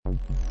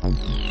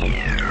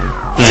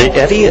The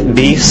Eddie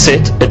B.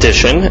 Sit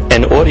edition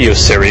and audio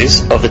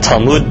series of the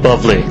Talmud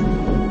Bavli.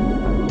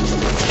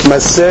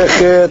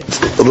 Masechet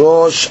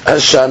Rosh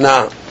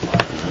Hashanah.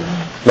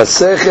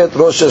 Masechet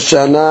Rosh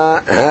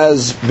Hashanah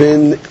has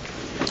been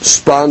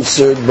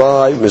sponsored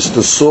by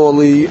Mr.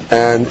 Sawley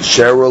and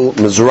Cheryl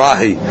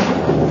Mizrahi.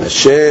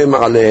 Hashem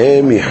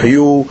Alehem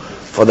Yihyu,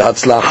 for the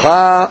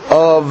Hatzlacha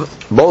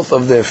of both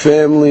of their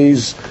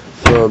families,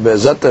 for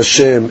Be'ezat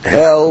Hashem,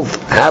 health,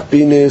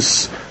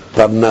 happiness,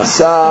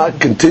 Parnasa,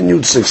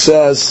 continued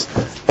success,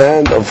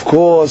 and of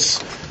course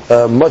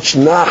much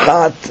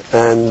nachat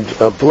and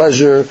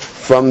pleasure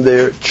from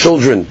their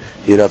children.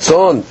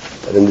 Yiratzon,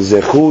 that in the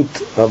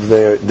zechut of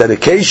their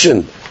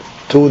dedication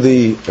to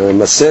the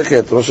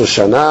Masechet Rosh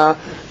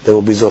Hashanah, they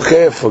will be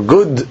zocheh for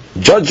good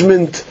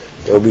judgment,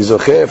 they will be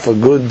zocheh for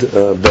good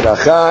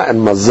beracha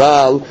and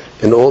mazal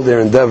in all their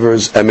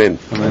endeavors. Amen.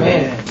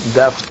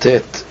 Daf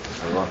Tet.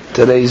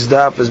 Today's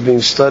daf is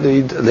being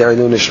studied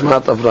Le'ilun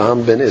Nishmat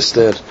Avraham ben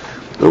Esther.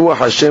 Ruach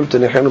Hashem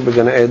Tenechenu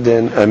B'Gan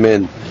Eden.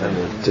 Amen.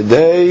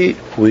 Today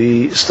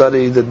we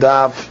study the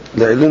daf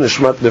Le'ilun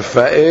Nishmat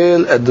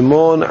Rafael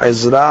Edmon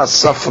Ezra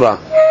Safra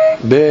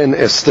ben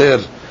Esther.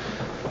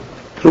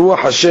 Ruach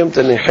Hashem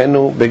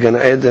Tenechenu B'Gan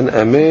Eden.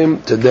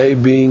 Amen. Today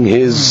being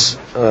his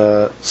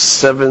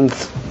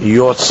 7th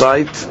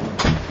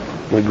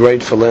yortzeit. The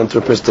great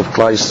philanthropist of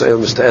Klal Yisrael,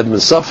 Mr.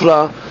 Edmond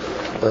Safra.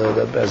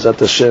 That Be'ezat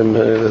Hashem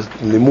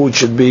limud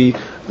should be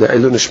the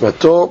Le'ilun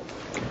Nishmato,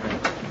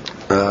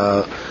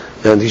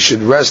 and he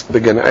should rest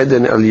B'Gan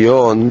Eden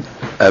Elyon.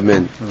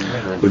 Amen.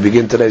 We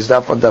begin today's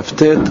daf on Daf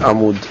Tet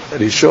Amud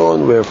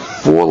Rishon. We're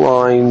 4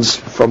 lines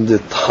from the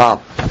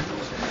top.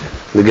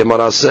 The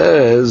Gemara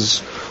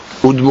says,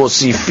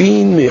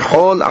 "Udmosifin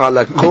mihol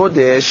ala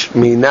kodesh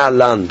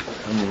minalan."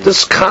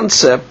 This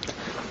concept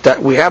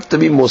that we have to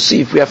be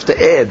mosif, we have to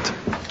add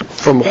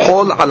from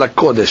hol ala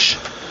kodesh,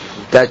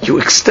 that you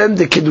extend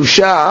the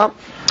Kedusha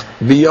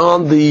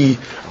beyond the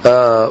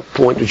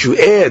point which you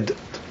add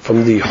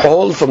from the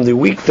whole, from the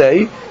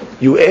weekday,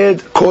 you add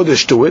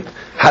Kodesh to it.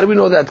 How do we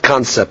know that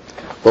concept?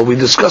 Well, we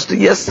discussed it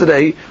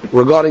yesterday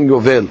regarding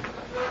Yovel,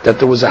 that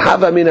there was a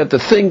Havamina to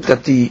think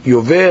that the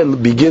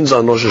Yovel begins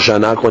on Rosh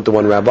Hashanah, according to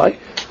one rabbi,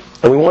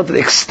 and we wanted to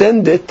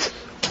extend it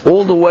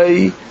all the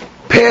way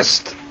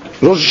past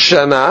Rosh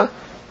Hashanah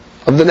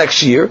of the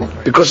next year,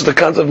 because of the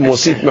concept of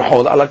Mosif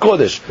Mehol ala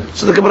Kodesh.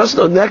 So the Gemara says,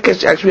 in that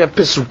case, actually have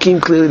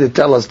Pesukim clearly to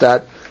tell us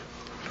that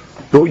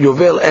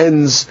Yovel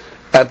ends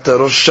at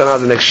Rosh Hashanah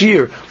the next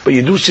year, but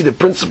you do see the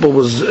principle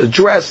was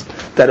addressed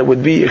that it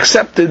would be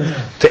accepted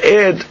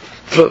to add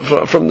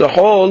from the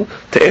whole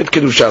to add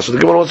Kedusha. So the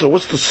Gemara wants to know,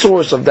 what's the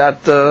source of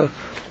that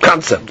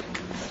concept?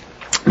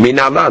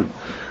 Minalan.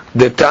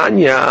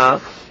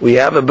 Detanya, we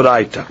have a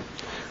Braita.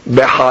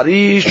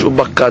 Beharish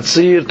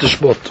ubakatzir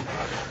tishbot.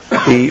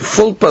 The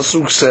full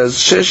pasuk says,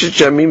 "Sheshet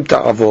yamim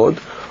ta'avod,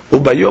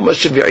 ubayom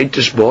hashvi'i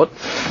tishbot,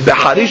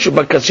 beharish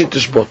ubakatzir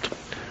tishbot."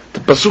 The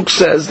pasuk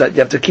says that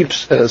you have to keep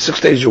 6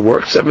 days of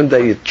work, 7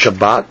 days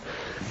Shabbat,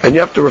 and you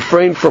have to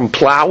refrain from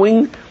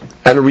plowing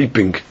and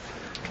reaping.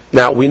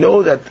 Now we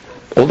know that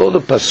although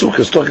the pasuk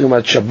is talking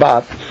about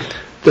Shabbat,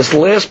 this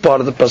last part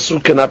of the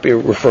pasuk cannot be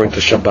referring to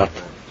Shabbat,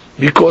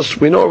 because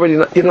we know already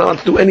you're not allowed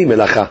to do any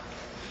melacha.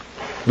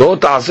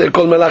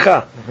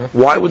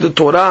 Why would the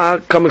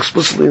Torah come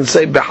explicitly and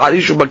say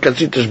Beharishu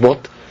bakatzir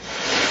tishbot?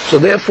 So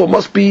therefore it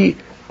must be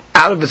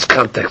out of its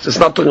context. It's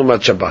not talking about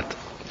Shabbat.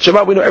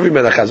 Shabbat, we know every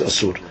melacha is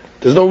asur.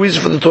 There's no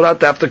reason for the Torah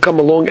to have to come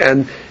along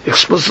and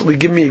explicitly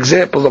give me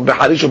examples of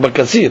Beharishu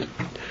bakatzir.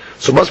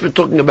 So it must be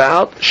talking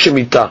about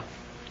Shemitah,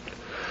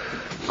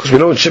 because we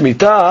know in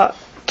Shemitah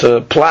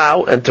to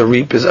plow and to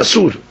reap is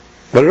asur.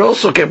 But it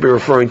also can't be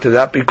referring to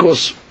that,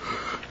 because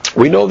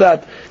we know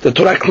that the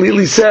Torah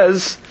clearly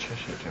says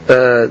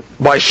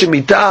by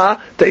Shemitah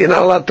that you're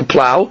not allowed to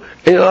plow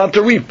and you're not allowed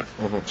to reap.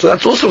 So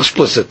that's also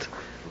explicit.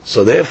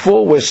 So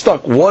therefore we're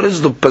stuck. What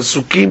is the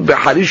Pasukim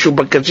Beharishu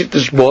bakatzir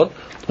tishbot?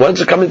 When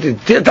does it come into?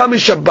 To tell me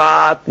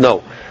Shabbat?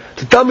 No.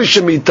 To tell me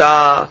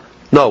Shemitah?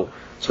 No.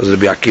 So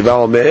Rabbi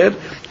Akiva Omer,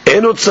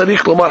 Eno tzarich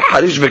lomar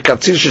harish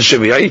vekatzir shel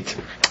shvi'it.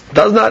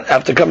 Does not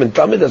have to come and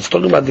tell me that's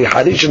talking about the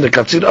harish and the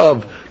katzir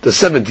of the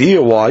 7th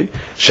year. Why?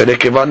 Shenei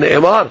kevan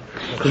ne'emar.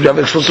 Because we have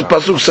explicit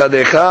pasuk,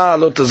 Sadecha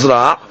lo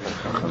tezra,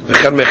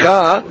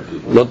 v'chermecha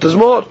lo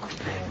tezmor.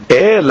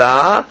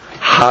 Ela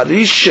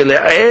harish shel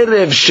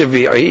erev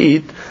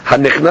shvi'it,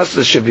 hanechnas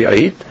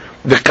לשביעית,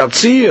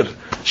 וקציר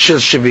של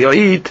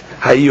שביעית,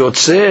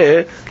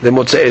 היוצא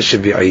למוצאי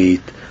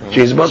שביעית.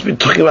 It must be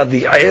talking about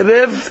the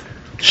erev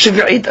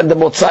shvi'it and the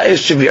motzei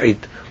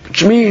shvi'it,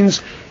 which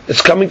means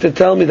it's coming to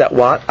tell me that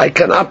what? I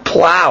cannot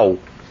plow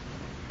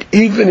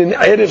even in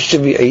erev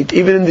shvi'it,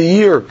 even in the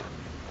year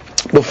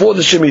before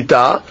the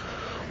Shemitah.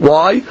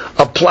 Why?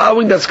 A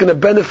plowing that's going to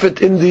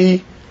benefit in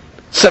the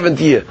 7th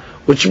year,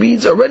 which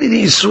means already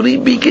the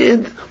Isurim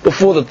begin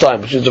before the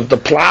time, which is if the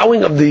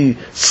plowing of the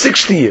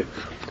 6th year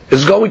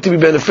is going to be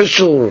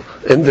beneficial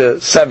in the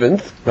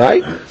 7th,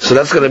 right? So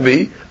that's going to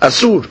be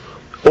Asur.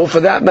 Or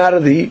for that matter,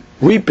 the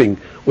reaping,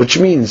 which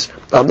means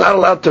I'm not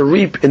allowed to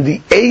reap in the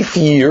 8th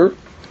year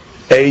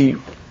a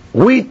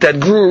wheat that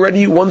grew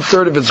already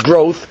 1/3 of its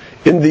growth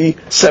in the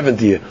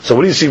 7th year. So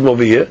what do you see from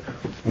over here?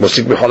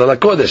 Mosik Mechalal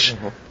HaKodesh.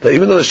 That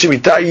even though the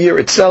Shemitah year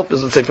itself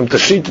is, let's say, from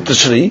Tashri to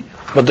Tashri,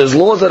 but there's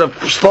laws that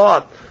have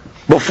start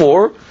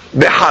before,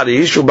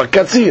 Beharish or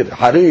Bakatzir.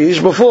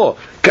 Harish before,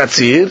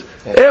 Katzir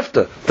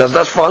after.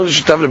 That's found in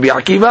Shitav Rabbi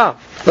Akiva.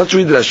 Let's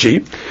read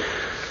Rashi.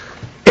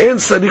 En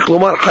Sarich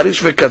Lomar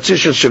Harish veKatzir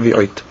shel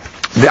Shevi'it.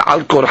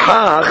 Ve'al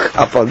Korchach,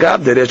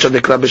 Afagav, the Recha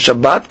Dekla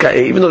B'Shabbat,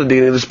 even though the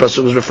beginning of this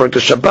pasuk is referring to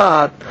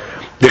Shabbat,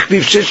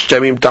 דכתיב 6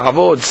 ימים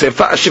תעבוד,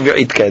 שפה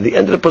השביעית כאלה. The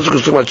end of the pasuk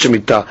is talking about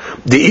Shemitah.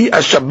 דאי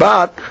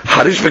השבת,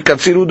 חריש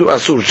וקציר הודו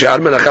אסור, שאר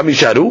מלאכה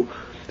יישארו.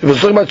 If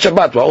it's talking about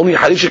Shabbat, well, only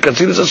חריש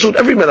וקציר is אסור,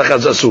 every מלאכה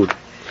is אסור.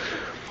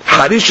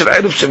 חריש של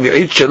ערב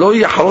שביעית, שלא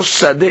יחרוש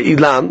שדה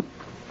אילן,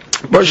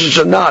 person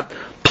should not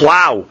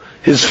plow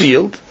his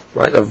field,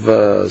 right, of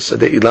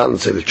שדה אילן,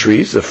 let's say the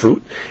trees, the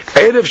fruit.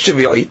 ערב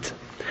שביעית,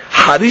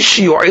 חריש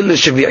שיועיל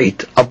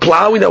לשביעית, a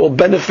plowing that will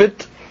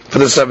benefit for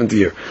the 7th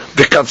year.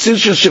 וקציר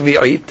של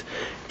שביעית,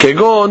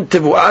 Kegon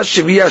tevuah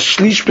sheviyah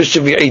shlish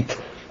b'shevi'it.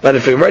 That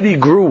if it already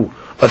grew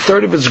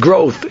 1/3 of its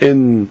growth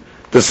in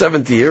the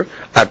 7th year,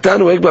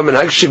 atanu egba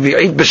menhag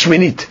shevi'it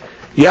b'shminit.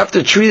 You have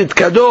to treat it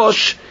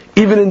kadosh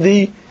even in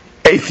the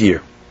 8th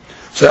year.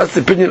 So that's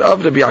the opinion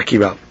of Rabbi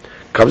Akiva.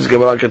 Comes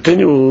Gemara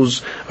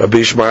continues. Rabbi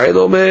Ishmael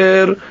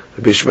Omer.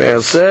 Rabbi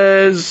Ishmael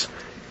says,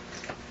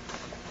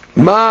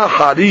 Ma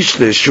harish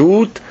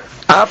leshut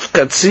af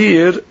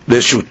katzir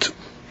leshut.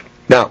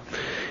 Now,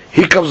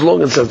 he comes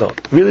along and says, no,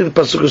 really the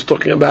pasuk is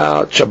talking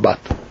about Shabbat.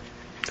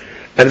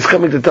 And it's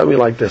coming to tell me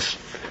like this.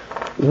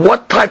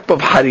 What type of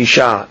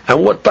harisha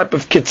and what type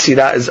of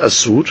ketzira is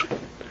asur?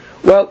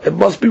 Well, it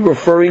must be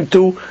referring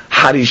to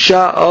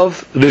harisha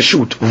of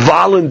reshut,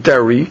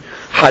 voluntary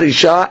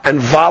harisha and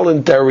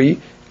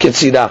voluntary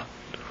ketzira.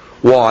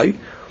 Why?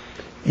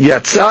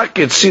 Yatsa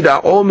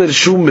ketzira omer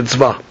shu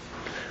mitzvah.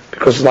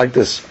 Because it's like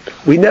this.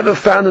 We never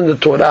found in the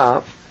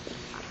Torah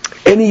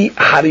any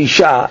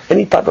harisha,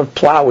 any type of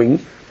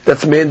plowing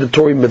that's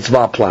mandatory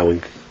mitzvah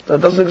plowing.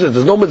 That doesn't exist.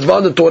 There's no mitzvah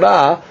in the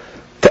Torah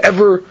to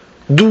ever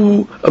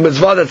do a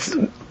mitzvah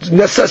that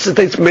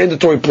necessitates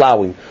mandatory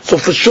plowing. So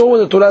for sure when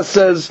the Torah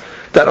says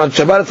that on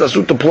Shabbat it's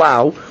asur to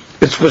plow,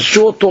 it's for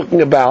sure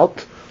talking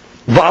about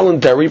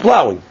voluntary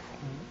plowing.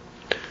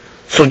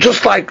 So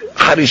just like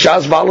harisha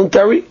is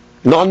voluntary,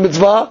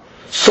 non-mitzvah,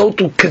 so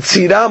to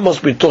ketzira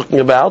must be talking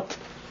about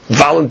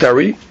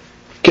voluntary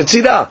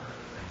ketzira.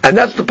 And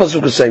that's the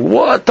pasuk is saying.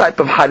 What type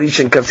of harish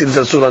and katzir is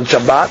asur on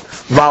Shabbat?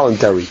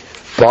 Voluntary.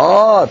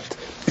 But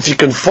if you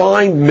can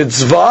find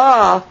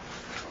mitzvah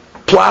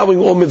plowing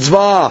or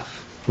mitzvah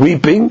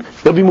reaping,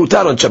 it'll be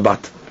mutar on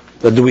Shabbat.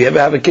 Now, do we ever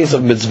have a case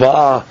of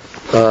mitzvah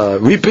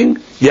reaping?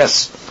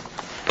 Yes.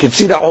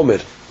 Ketzira omer.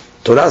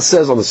 Torah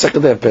says on the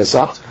 2nd day of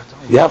Pesach,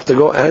 you have to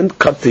go and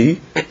cut the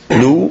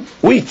new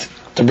wheat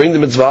to bring the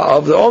mitzvah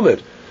of the omer.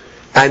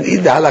 And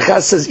the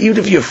halakha says even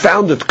if you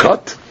found it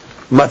cut,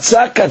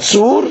 matzah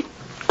katzur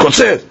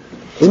kotzer.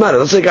 Doesn't matter.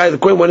 Let's say a guy, the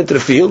Kohen went into the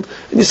field,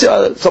 and you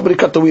say, somebody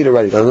cut the wheat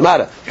already. Doesn't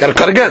matter. You got to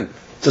cut again.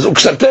 It says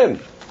uksarten.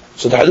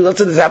 So let's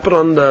say this happened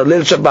on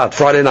Leil Shabbat,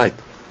 Friday night.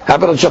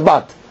 Happened on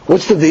Shabbat.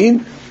 What's the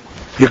deen?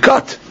 You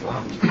cut.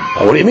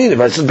 What do you mean? If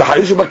I said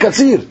b'harish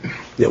b'katzir,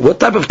 yeah, what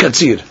type of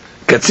katzir?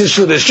 Katzir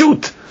shel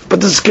reshut,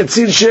 but this is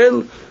katzir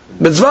shel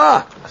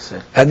mitzvah,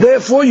 and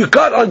therefore you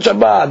cut on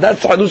Shabbat.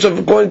 That's hadush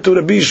according to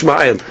Rabbi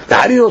Ishmael. The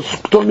Harish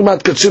is talking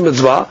about katzir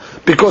mitzvah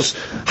because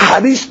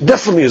harish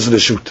definitely is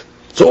reshut.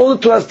 So all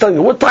the Torah is telling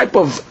you what type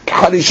of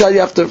harisha you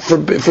have to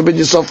forbid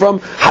yourself from.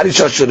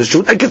 Harisha shel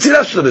reshut and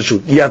katzira shel reshut.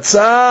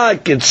 Yatsa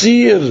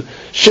katzir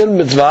shel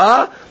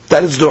mitzvah,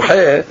 that is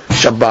doheh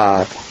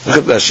Shabbat. Look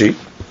at Rashi.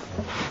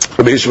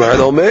 Rabbi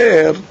Ishmael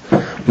Omer,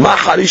 ma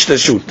harish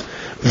reshut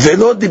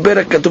velo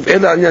diber hakatuv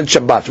ela anyan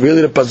Shabbat.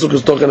 Really the pasuk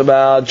is talking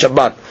about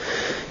Shabbat.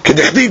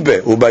 כדכתיב בה,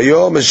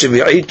 וביום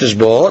השביעי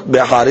תשבות,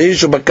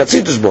 בחריש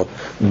ובקציר תשבות.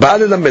 בא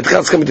ללמדך,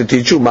 it's coming to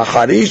teach you, מה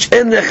חריש?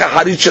 אין לך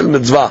חריש של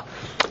מצווה.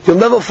 You'll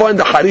never find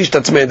the harish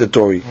that's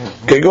mandatory.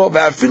 כגון,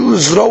 ואפילו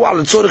לזרוע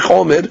לצורך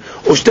עומר,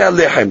 או שתי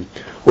הלחם.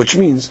 Which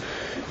means,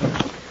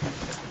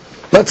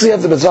 let's say you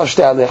have the mitzvah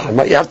שתי הלחם,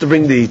 right? You have to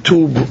bring the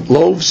 2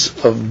 loaves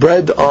of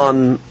bread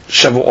on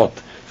Shavuot.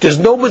 There's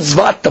no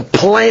mitzvah to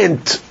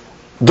plant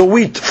the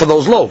wheat for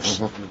those loaves.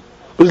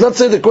 Because let's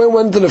say the Kohen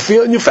went into the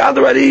field and you found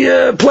already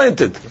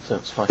planted.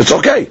 It's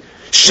okay.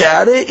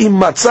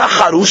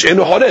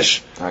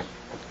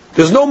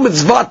 There's no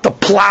mitzvah to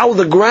plow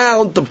the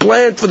ground to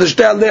plant for the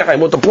shtel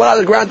lechem, or to plow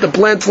the ground to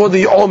plant for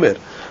the omer.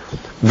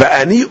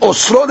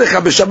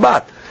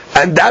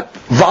 And that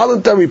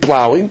voluntary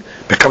plowing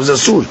becomes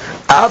asur.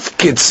 Af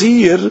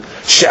ketzir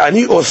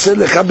she'ani oseh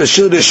lecha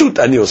b'shir reshut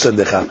ani oseh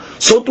lecha.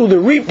 So too the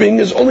reaping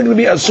is only going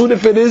to be asur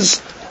if it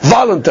is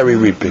voluntary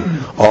reaping.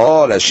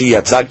 Oh, Rashi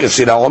yatsa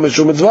ketzira omer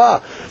shu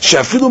mitzvah.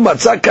 She'afilu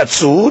matzah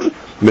katzur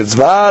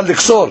mitzvah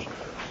liksor.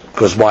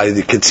 Because why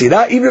the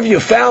ketzira? Even if you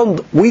found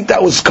wheat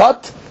that was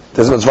cut,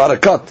 there's a mitzvah to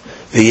cut.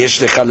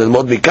 V'yesh lecha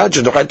lelmod mikan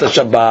she'dochet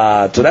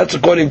Shabbat. So that's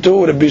according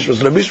to Rabbi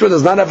Shmuel. Rabbi Shmuel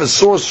does not have a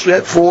source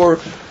yet for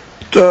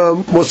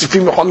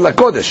Mosifim Mechol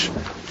HaKodesh.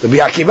 Rabbi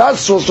Akiva's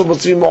source of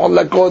Mosifim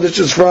Mechol HaKodesh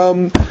is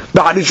from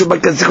Ba'arishu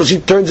Bakatzi, because he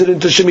turns it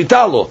into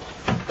Shemitah law.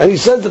 And he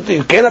says that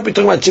you cannot be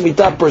talking about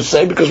Shemitah per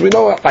se, because we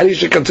know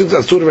Ba'arishu Bakatzi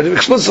is already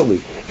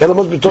explicitly. You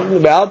must be talking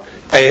about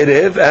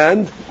Erev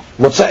and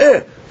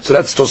Motza'eh. So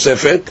that's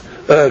Tosefet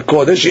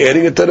Kodesh,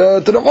 adding it to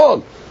the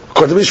wall.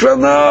 According to Mishmael,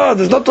 no,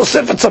 there's no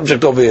Tosefet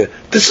subject over here.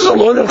 This is a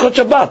law in Hilchot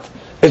Shabbat.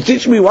 It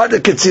teaches me why the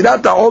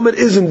Ketzirat HaOmer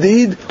is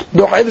indeed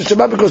Do'ay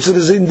Shabbat, because it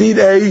is indeed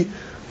a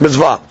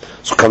mitzvah.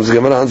 So comes the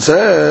Gemara and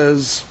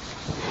says,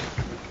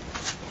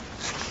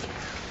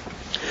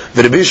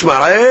 V'Rebbi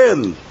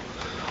Yishmael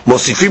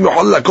Mosifim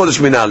Mechol HaKodesh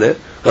Minale.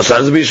 That's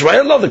Rabbi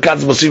Yishmael, no, the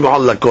Katz Mosifim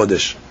Mechol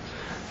HaKodesh.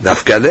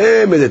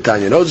 Nafkale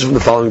Medetanya. Notice from the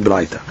following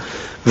Braita.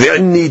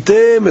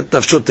 V'Anitem et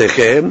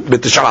Nafshotechem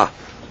B'Tish'ah.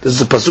 This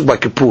is a pasuk by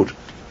Kippur.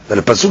 And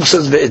the pasuk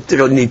says,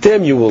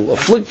 V'Anitem, you will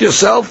afflict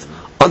yourself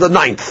on the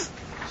 9th.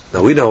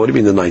 Now we know, what do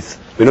you mean the 9th?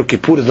 We know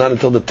Kippur is not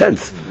until the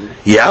 10th.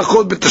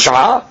 Ya'achod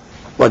B'Tish'ah.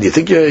 What, do you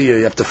think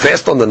you have to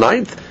fast on the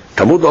 9th?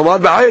 Tamud Omar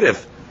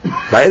Ba'arev.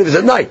 Ba'arev is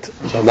at night.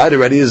 So night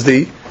already is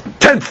the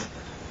 10th.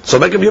 So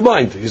make up your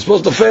mind. You're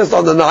supposed to fast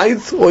on the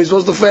 9th, or you're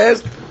supposed to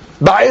fast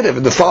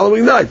Ba'arev, the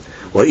following night.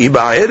 Well,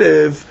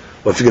 Ba'arev,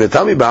 well, if you're going to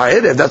tell me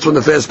Ba'arev, that's when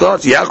the fast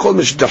starts. Ya'achol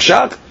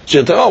Mishtachshak.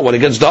 Oh, when it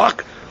gets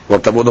dark. Well,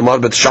 Tamud Omar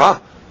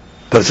B'Tish'ah.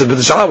 But it says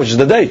B'Tish'ah, which is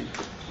the day.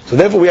 So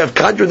therefore we have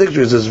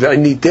contradictions. It says,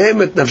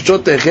 V'anitem et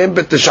nafshotechem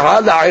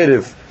b'Tish'ah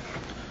la'arev.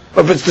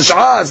 If it's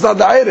Tish'ah, it's not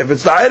the Erev. If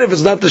it's the Erev,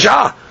 it's not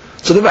Tish'ah.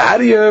 So then, how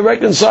do you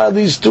reconcile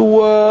these two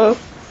words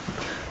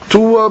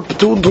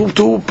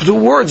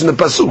in the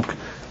pasuk?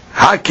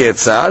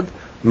 Haketzad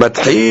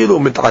matchilu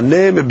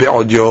mit'anem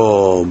be'od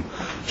yom.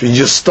 So you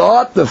just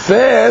start the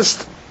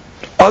fast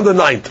on the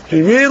 9th.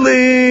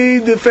 Really,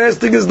 the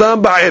fasting is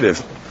done by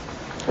Erev.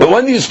 But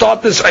when do you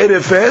start this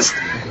Erev fast?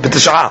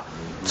 B'Tish'ah.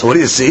 So what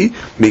do you see?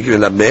 Mikri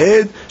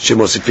lamed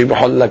shemosifim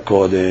Mechol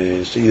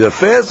HaKodesh. The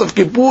fast of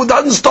Kippur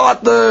doesn't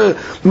start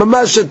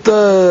mamash at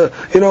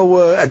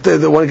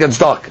when it gets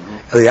dark.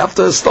 You have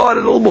to start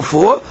it a little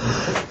before,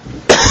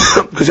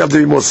 because you have to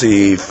be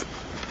mosif.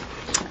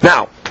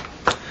 Now,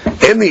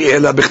 eni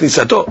ela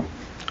b'chnisato.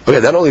 Okay,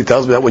 that only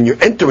tells me that when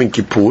you're entering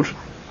Kippur,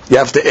 you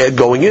have to add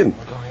going in.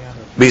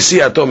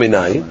 B'siato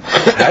minayin.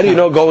 How do you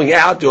know going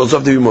out? You also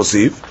have to be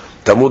mosif.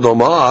 Tamud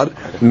Omar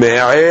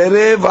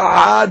me'erev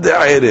ad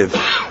erev.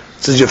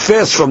 It says you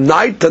fast from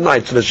night to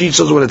night. So the sheet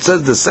says when it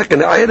says the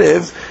second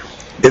erev,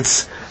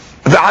 it's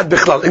v'ad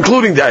bichlal,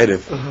 including the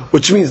erev,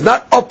 which means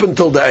not up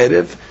until the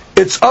erev.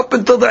 It's up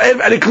until the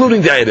erev and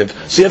including the erev.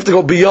 So you have to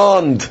go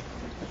beyond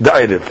the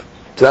erev.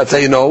 So that's how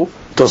you know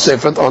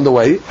Tosefet on the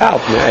way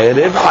out.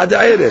 Me'erev ad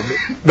erev,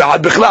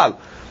 v'ad bichlal.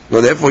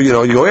 No, therefore you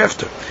go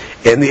after.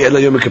 And the Ela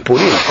Yom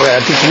Kippurim. Okay, I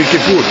teach me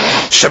Kippur.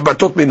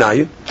 Shabbatot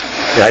minayin.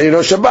 How do you know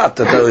Shabbat?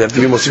 You have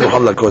to be Mosif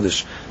Mechol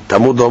HaKodesh.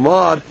 Tamud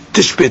Omar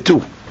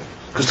Tishpetu.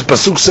 Because the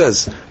pasuk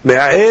says,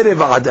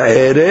 Me'erev ad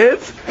erev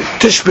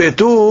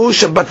Tishpetu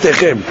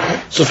Shabbatechem.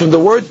 So from the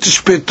word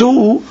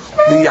Tishpetu,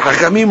 the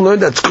Hakamim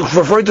learned that's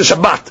referring to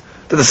Shabbat.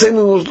 That the same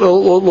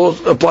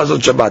applies on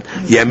Shabbat.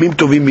 Yamim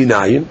Tovim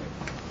minayin.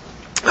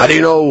 How do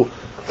you know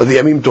the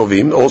Yamim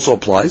Tovim also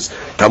applies?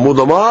 Tamud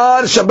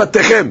Omar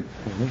Shabbatechem.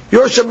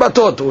 Your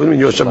Shabbatot. What do you mean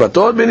your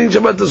Shabbatot? Meaning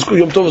Shabbat is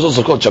Yom Tov is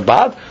also called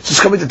Shabbat. So it's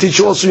coming to teach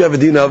you also you have a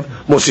din of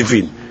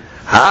Mosifin.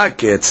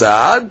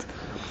 Haketzad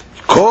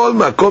Kol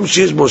Makom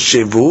Sheish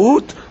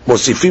Moshevut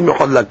Mosifim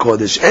Mechol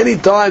HaKodesh. Any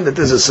time that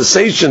there's a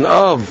cessation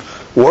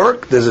of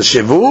work, there's a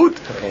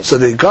Shevut, so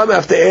they come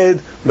have to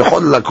add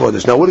Mechol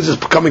HaKodesh. Now what is this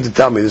coming to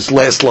tell me? This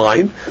last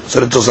line. So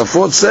the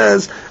Tosafot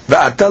says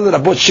Va'atal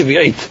Rabot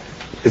Shvi'it.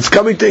 It's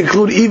coming to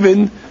include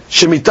even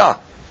Shemitah.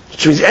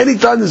 Which means any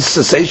time there's a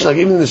cessation, like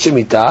even in the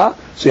Shemitah,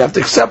 so you have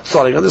to accept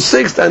starting on the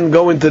 6th and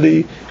go into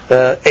the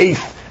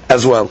 8th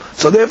as well.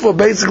 So therefore,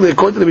 basically,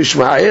 according to the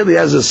Mishmael, he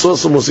has a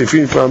source of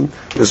Mosifin from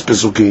this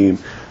Pesukim.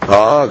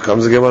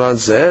 Comes the Gemara and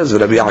says,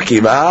 Rabbi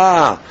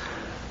Akiva,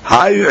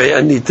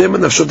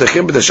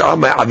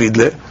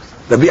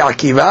 Rabbi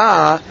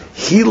Akiva,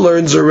 he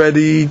learns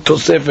already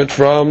Tosefet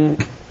from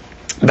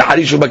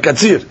Ba'arishu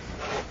Bakatzir.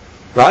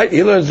 Right?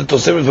 He learns the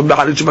Tosefet from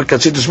Ba'arishu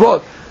Bakatzir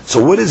Tishbot. So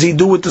what does he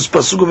do with this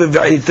pasuk of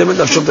V'anitem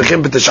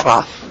nafshotechem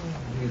b'tish'ah?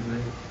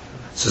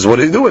 Says, what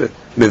does he do with it?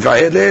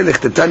 Meva'ele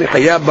lechetani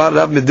chaya bar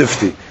Rav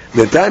Medifti.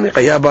 Letani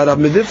chaya bar Rav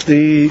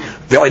Medifti.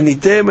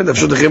 V'anitem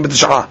nafshotechem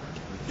b'tish'ah.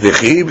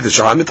 V'chi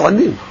b'tish'ah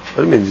mit'anim. What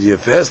do you mean? You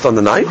fast on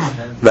the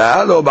 9th?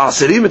 V'alo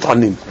b'asiri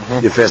mit'anim.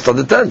 You fast on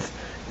the 10th.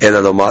 אלא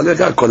לומר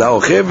לך, כל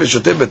האוכל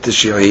ושותה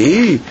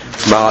בתשיעי,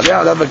 מעלה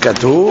עליו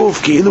הכתוב,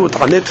 כאילו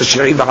מתענה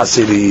תשיעי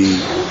ועשירי.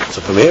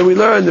 So from here we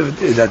learn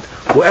that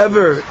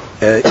whoever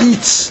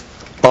eats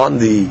on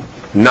the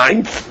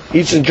 9th,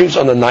 eats and drinks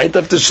on the 9th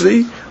of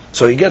Tishri,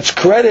 so he gets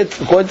credit,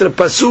 according to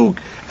the Pasuk,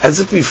 as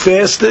if he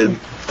fasted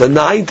the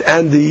 9th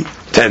and the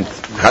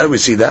 10th. How do we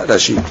see that,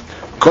 Rashi?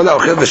 כל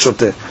האוכל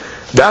ושותה.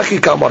 דאחי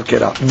כאמר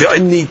קרא,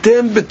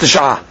 ועניתם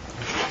בתשעה,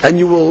 and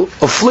you will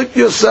afflict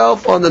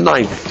yourself on the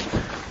 9th.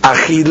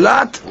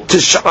 Achilat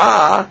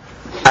Tish'ah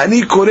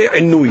Ani kore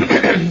inui.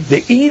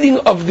 The eating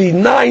of the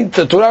ninth,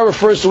 the Torah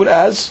refers to it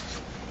as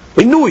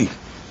inui.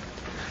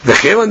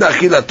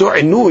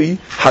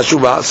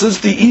 Since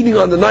the eating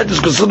on the ninth is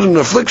considered an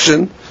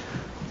affliction,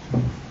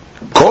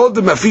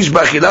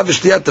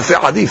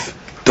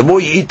 the more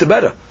you eat, the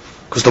better,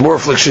 because the more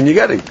affliction you're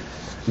getting.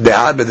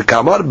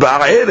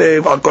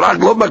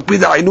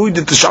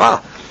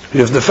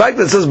 If the fact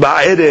that it says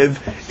ba'erev,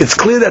 it's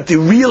clear that the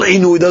real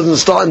inui doesn't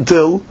start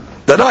until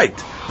the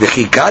night.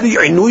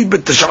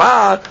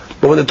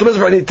 But when the Torah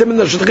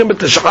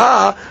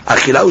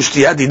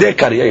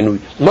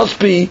must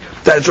be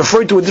that it's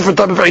referring to a different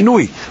type of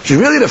inui. So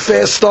really the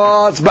fast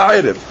starts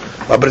ba'erev,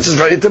 but it says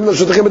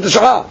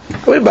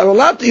but I'm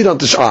allowed to eat on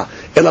Tish'ah.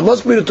 And it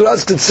must be the Torah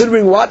is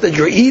considering what? That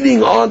you're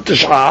eating on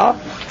Tish'ah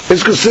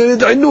is considered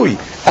inui.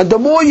 And the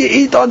more you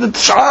eat on the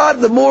Tish'ah,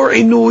 the more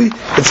inui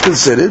it's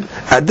considered.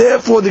 And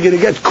therefore they're going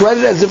to get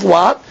credit as if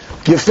what?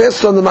 You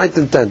fast on the 9th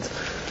and 10th.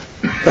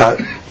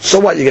 So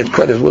what? You get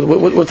credit.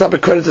 What type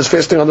of credit is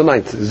fasting on the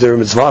 9th? Is there a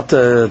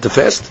mitzvah to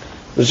fast?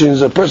 Which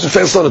means a person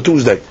fasts on a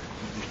Tuesday.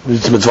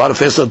 It's a mitzvah to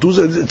fast on a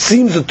Tuesday. It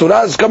seems the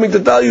Torah is coming to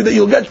tell you that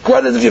you'll get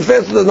credit if you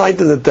fast on the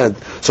 9th and the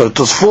 10th. So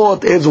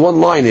Tosfot adds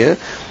one line here.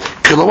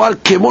 You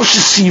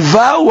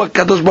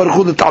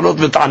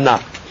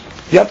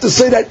have to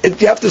say that the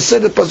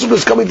pasuk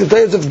is coming to tell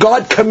you as if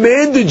God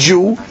commanded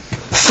you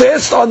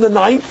fast on the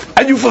 9th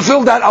and you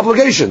fulfilled that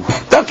obligation.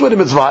 That's what the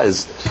mitzvah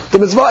is. The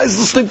mitzvah is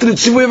listening to the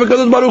tzivui of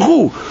HaKadosh Baruch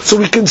Hu. So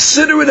we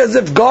consider it as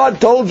if God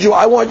told you,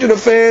 I want you to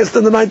fast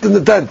on the 9th and the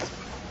 10th.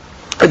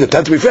 And the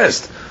 10th we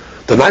fast.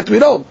 The 9th we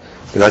don't.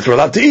 The 9th we're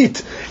allowed to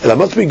eat. And it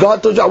must be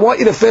God told you, I want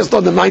you to fast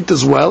on the 9th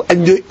as well.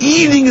 And your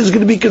eating is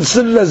going to be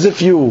considered as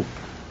if you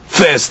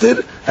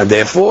fasted, and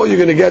therefore you're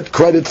going to get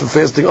credit for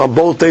fasting on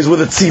both days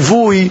with a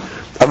tzivui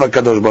of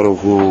HaKadosh Baruch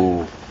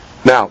Hu.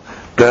 Now,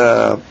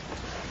 the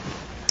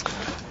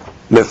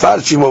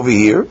Mefarshim over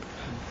here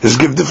is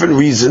give different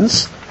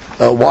reasons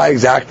why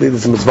exactly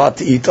there's a mitzvah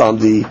to eat on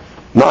the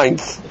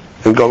 9th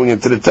and going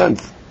into the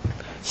 10th.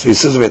 So he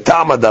says,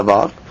 "Ve'ta'ama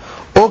davar,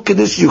 o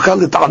kedesh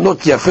yuchal l'ta'anot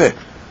yafeh,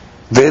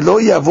 ve'lo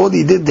yavo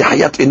lidei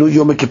dehayat enu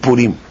Yom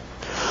Kippurim."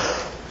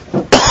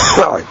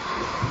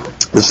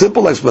 The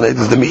simple explanation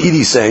is the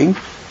Meiri saying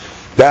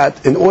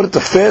that in order to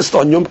fast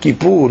on Yom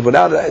Kippur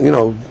without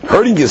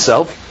hurting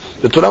yourself,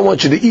 the Torah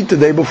wants you to eat the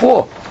day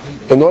before,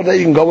 in order that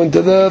you can go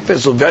into the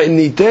fast. So in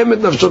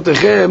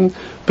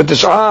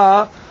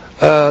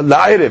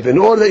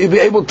order that you'll be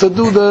able to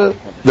do the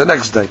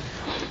next day.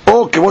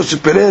 So if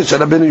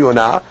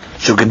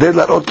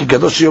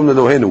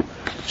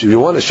you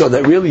want to show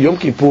that really Yom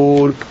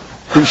Kippur,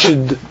 we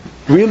should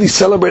really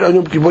celebrate on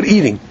Yom Kippur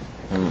eating.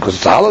 Because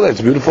it's a holiday, it's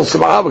a beautiful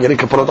sim'ah, we're getting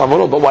kaparot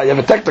avarot, but why you have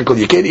a technical?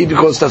 You can't eat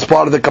because that's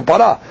part of the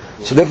kapara.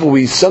 So therefore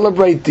we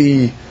celebrate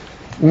the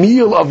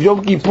meal of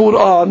Yom Kippur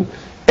on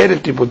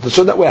Erev Kippur,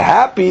 so that we're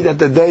happy that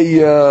the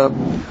day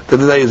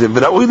is in.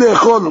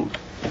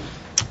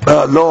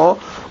 לא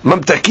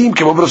ממתקים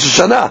כמו בראש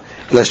השנה,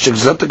 אלא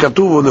שגזרת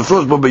הכתוב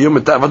ולפרוש בו ביום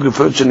מתאוות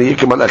גופיות שנהיה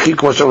כמלאכי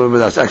כמו שאומר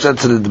בדס. Actually,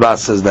 the Dbas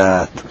says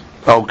that.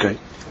 Okay.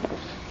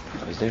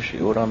 Is there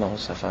shiur on the whole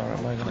Sefer?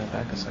 Am I going to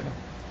back a second?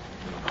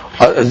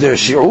 Is there a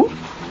shiur?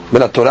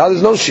 When Torah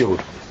there's no shiur.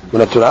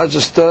 When Torah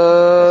just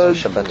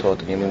there's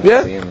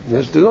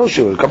no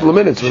shiur. A couple of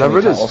minutes, whatever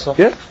it is. Also?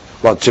 Yeah.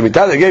 Well,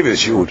 Shemitah they gave you the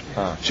shiur.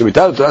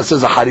 Shemitah Torah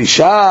says a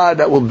harisha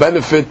that will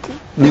benefit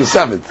in the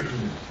 7th.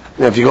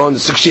 If you go in the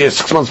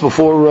 6 months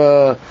before,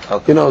 the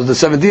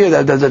 7th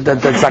year,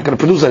 that's not going to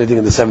produce anything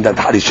in the 7th. That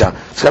harisha.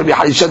 It's got to be a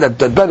harisha that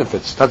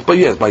benefits. That's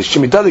by by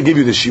Shemitah they give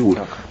you the shiur.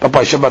 Okay. But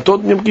by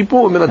Shabbatot Yom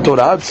Kippur, in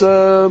Torah it's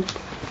small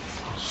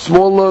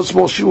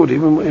shiur,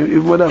 even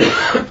whatever.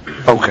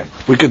 Okay,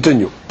 we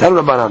continue.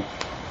 Tanu Rabbanan.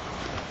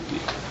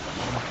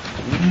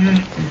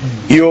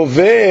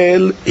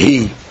 Yovel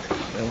hi.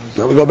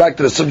 Now we go back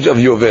to the subject of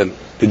Yovel,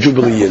 the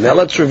Jubilee year. Now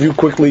let's review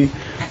quickly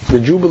the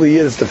Jubilee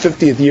year. It's the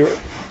 50th year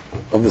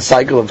of the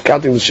cycle of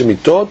counting the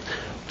Shemitot.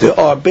 There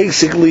are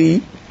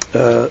basically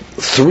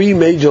 3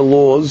 major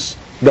laws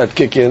that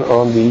kick in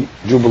on the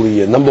Jubilee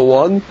year. Number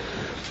 1,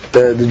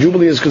 the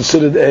Jubilee is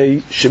considered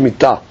a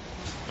Shemitah,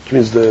 which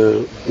means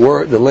the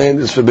land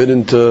is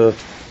forbidden to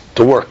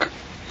work.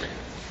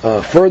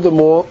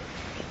 Furthermore,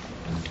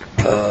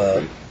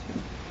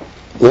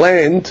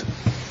 land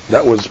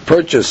that was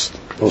purchased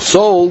or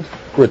sold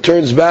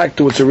returns back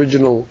to its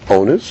original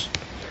owners.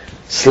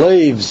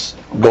 Slaves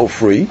go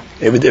free.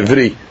 Every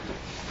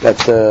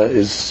that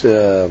is, he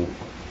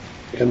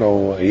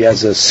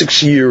has a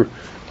 6-year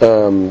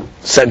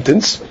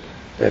sentence.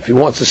 If he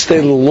wants to stay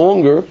a little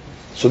longer,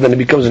 so then he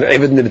becomes an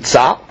Eved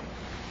Nirtzah.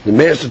 The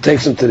master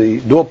takes him to the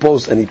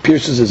doorpost and he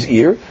pierces his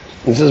ear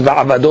and says,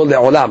 "Va'avado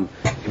le'olam."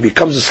 He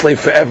becomes a slave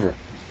forever.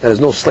 There is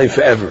no slave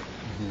forever.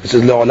 It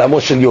says,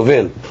 "Le'olamo shel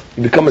Yovel."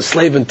 You become a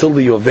slave until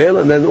the Yovel,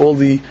 and then all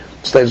the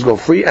slaves go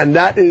free. And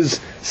that is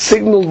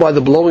signaled by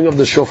the blowing of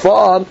the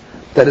shofar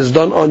that is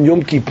done on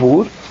Yom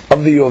Kippur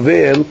of the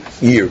Yovel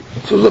year.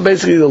 So those are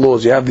basically the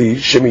laws. You have the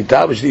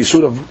Shemitah, which is the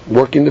issue of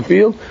working the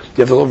field.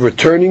 You have the law of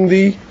returning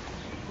the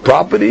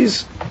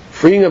properties,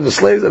 freeing of the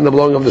slaves, and the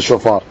blowing of the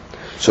shofar.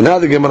 So now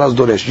the Gemara's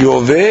Doresh.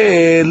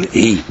 Yovel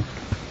hi.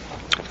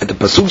 And the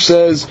Pasuk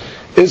says,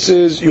 this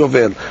is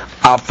Yovel.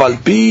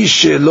 Afalpi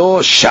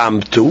shelo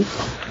shamtu.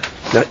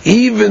 Now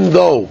even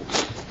though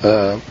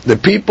the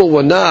people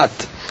were not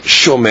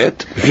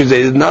shomet, because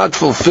they did not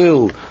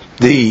fulfill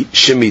the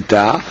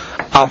Shemitah,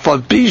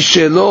 afalpi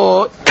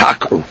shelo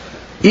takru.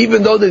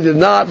 Even though they did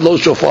not lo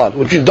shofar.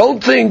 Which you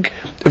don't think,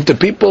 if the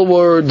people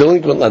were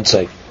delinquent, let's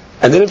say,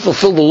 and they didn't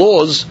fulfill the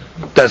laws,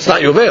 that's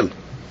not Yovel.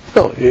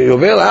 No,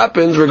 Yovel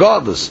happens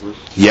regardless.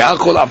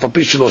 Ya'akol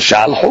afalpi shelo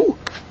shalhu.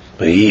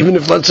 Even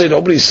if, let's say,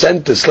 nobody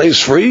sent the slaves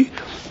free,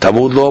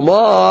 Tamud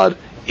Lomar,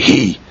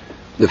 he.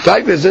 The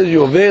fact that it says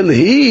Yovel,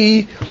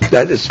 he,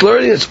 that it's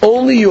learning it's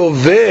only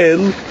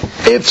Yovel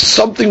if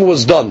something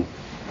was done.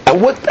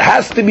 And what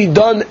has to be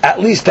done, at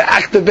least to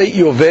activate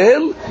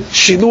Yovel?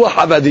 Shiluach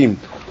Avadim.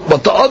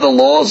 But the other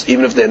laws,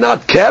 even if they're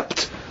not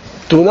kept,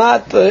 do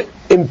not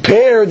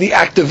impair the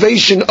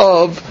activation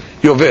of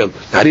Yovel.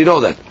 How do you know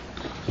that?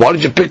 Why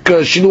did you pick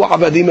Shiluach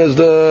Avadim as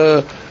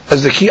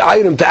the key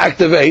item to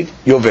activate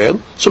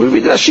Yovel? So we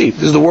read Rashi.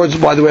 This is the words,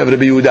 by the way, of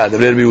Rabbi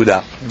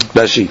Yehuda.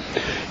 Rashi.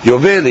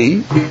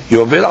 Yoveli,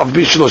 Yovel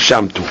avbi shelo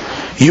shamtu.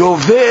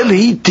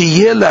 Yoveli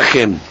tiyeh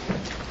lachem.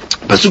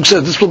 Pasuk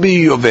says this will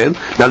be Yovel.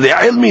 Now the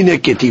ilmi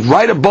neketiv,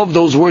 right above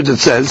those words it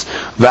says,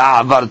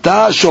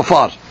 Va'avarta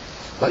shofar.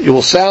 You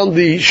will sound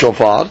the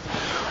shofar.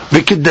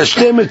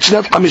 V'kiddashtem et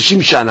shnat 50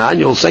 shana, and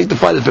you'll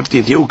sanctify the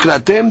 15th.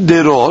 Yukratem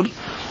deror,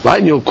 right?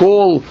 And you'll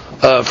call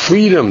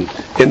freedom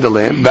in the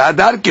land.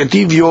 V'adar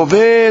ketiv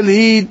Yovel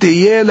hi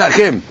tiyeh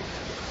lachem.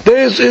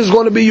 This is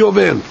going to be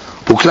Yovel.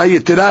 Ukra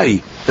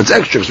yetirai. It's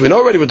extra, because we know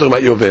already we're talking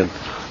about Yovel.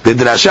 The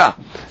drasha,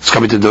 it's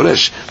coming to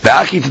Doresh.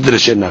 V'aki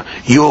tidrashena.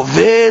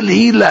 Yovel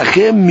hi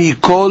lachem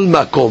mikol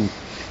makom.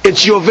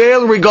 It's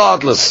Yovel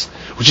regardless.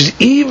 Which is,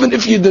 even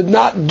if you did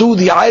not do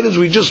the items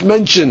we just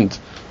mentioned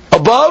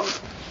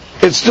above,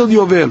 it's still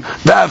Yovel.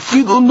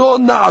 V'afilu no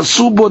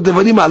na'asu bo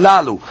devarim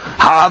halalu.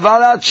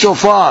 Ha'avarat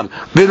shofar.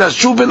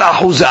 V'lashuv el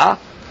ahuza.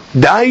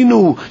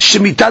 Dainu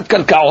shemitat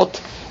karkaot.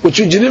 Which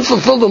you didn't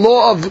fulfill the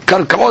law of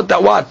karkaot,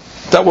 that what?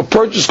 That were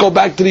purchased go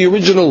back to the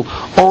original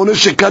owner.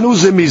 Shekanu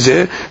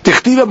zemizeh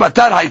tichtiva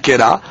batar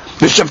haikera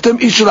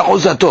v'shavtem ish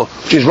lachozato.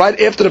 Which is right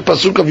after the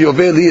pasuk of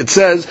Yoveli. It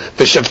says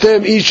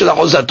v'shavtem ish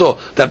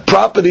lachozato, that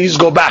properties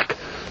go back.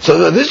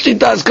 So this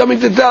shita is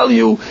coming to tell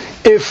you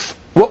if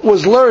what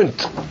was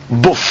learned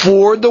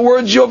before the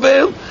words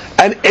Yovel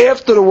and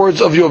after the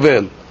words of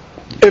Yovel,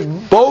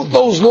 if both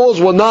those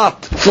laws were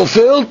not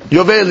fulfilled,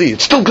 Yoveli,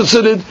 it's still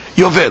considered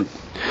Yovel.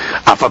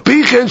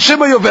 Afapichen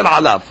shema Yovel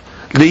alav.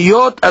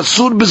 Liyot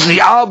asur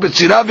b'zri'ah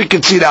b'tzirah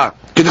v'ketzirah.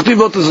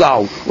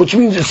 Which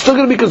means it's still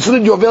going to be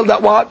considered Yovel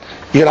that what?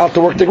 You're going to have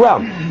to work the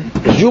ground.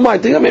 Because you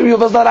might think that maybe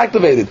Yovel's not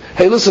activated.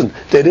 Hey listen,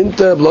 they didn't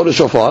blow the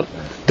shofar.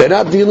 They're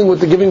not dealing with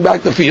the giving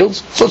back the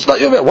fields. So it's not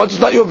Yovel. Once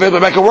it's not Yovel,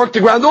 but I can work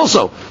the ground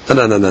also.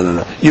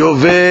 No.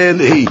 Yovel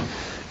hi.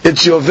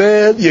 It's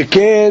Yovel, you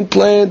can't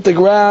plant the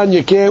ground,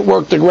 you can't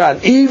work the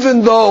ground.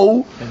 Even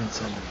though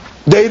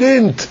they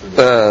didn't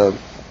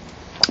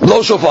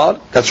blow shofar,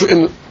 that's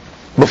written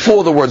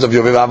before the words of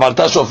Yovel,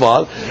 Avarta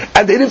Shofar,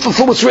 and they didn't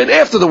fulfill what's written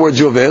after the words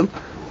Yovel.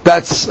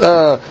 That's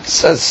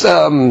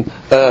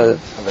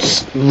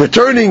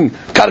returning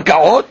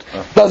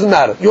karkaot, doesn't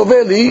matter.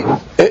 Yoveli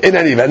in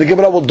any event. The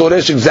Gemara will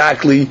doresh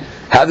exactly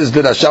how this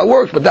dirasha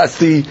works, but that's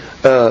the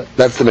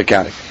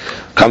mechanic.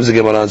 Comes the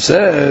Gemara and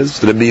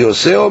says, Rabbi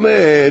Yosef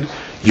Omer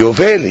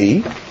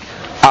Yoveli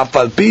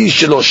afalpi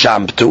shelo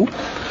shamtu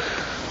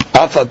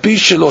afalpi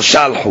shelo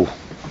shalhu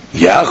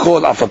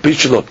yachol afalpi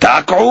shelo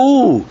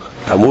tak'u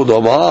Tamud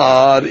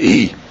Omar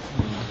I.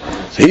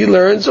 So he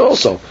learns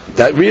also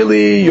that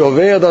really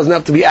Yovel doesn't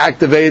have to be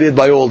activated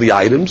by all the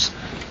items.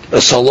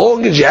 So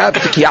long as you have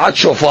Tikiyat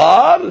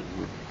Shofar,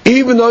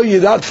 even though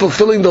you're not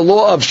fulfilling the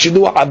law of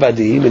Shiluach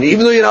Abadim, and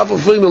even though you're not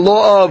fulfilling the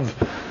law of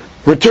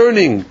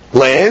returning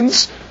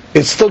lands,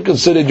 it's still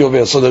considered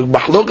Yovel. So the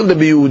Mahlok of the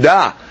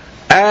Yehuda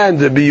and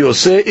the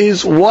Yosef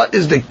is, what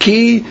is the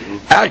key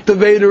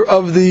activator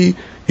of the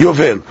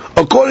Yovel?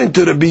 According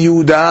to the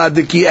Yehuda,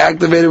 the key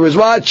activator is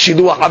what?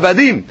 Shiluach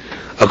Abadim.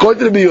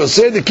 According to the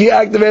Yosef, the key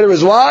activator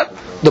is what?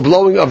 The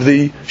blowing of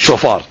the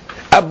shofar.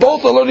 And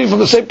both are learning from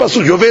the same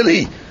pasuk,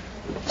 Yovel hi.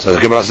 So the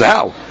Gemara says,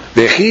 how?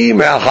 Vechi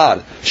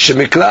me'achar,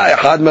 shemikra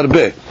echad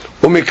marbeh,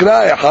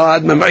 umikra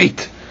echad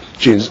mem'it.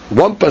 Which means,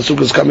 one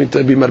pasuk is coming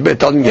to be marbeh,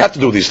 telling you you have to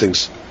do these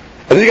things.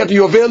 And then you got the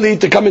Yovel hi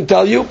to come and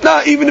tell you,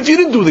 nah, even if you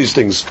didn't do these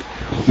things.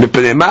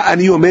 Mipnei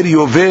ani omer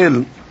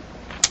Yovel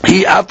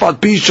hi afal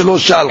pi shelo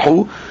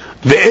shalchu,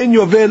 ve'en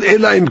Yovel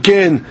ela im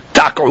ken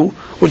tak'u.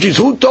 Which is,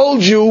 who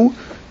told you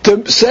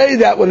to say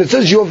that when it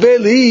says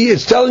Yovel hi,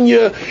 it's telling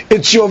you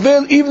it's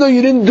Yovel even though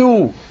you didn't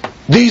do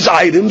these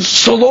items,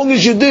 so long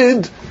as you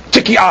did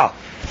Tikiyah.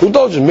 Who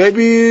told you?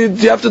 Maybe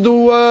you have to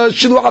do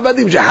Shiluach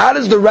Abadim. How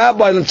does the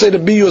rabbi, let's say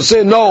the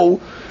Yosef, know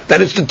that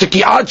it's the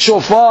Tikiyat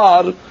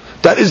Shofar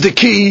that is the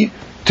key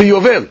to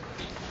Yovel?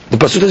 The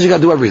pasuk says you got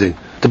to do everything.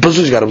 The pasuk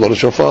says you got to blow the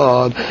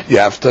shofar, you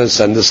have to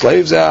send the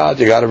slaves out,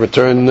 you got to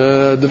return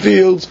the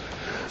fields.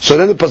 So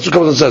then the pasuk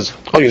comes and says,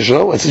 oh, you should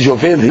know, it says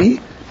Yovel hi.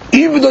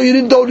 even though you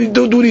didn't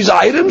do these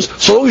items,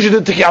 so long as you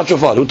did Tikiyat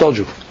Shofar. Who told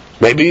you?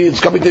 Maybe it's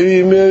coming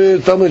to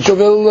family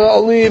Shovel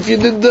only if you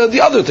did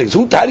the other things.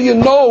 How do you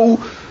know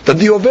that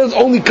the Yovel is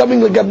only coming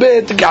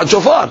Legabeh Tikiyat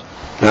Shofar?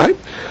 Right?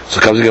 So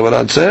comes the Gemara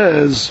and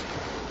says,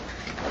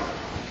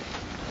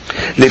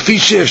 לפי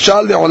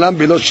שאפשר לעולם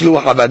בלא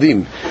שילוח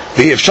עבדים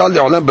ואפשר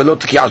לעולם בלא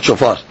תקיעת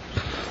שופר.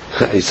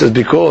 He says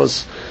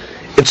because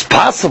it's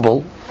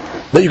possible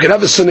that you can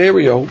have a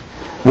scenario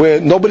where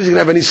nobody's going to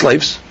have any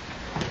slaves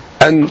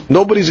and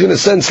nobody's going to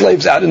send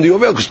slaves out in the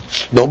Yovel because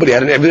nobody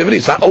had an Eved Ivri.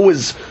 It's not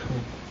always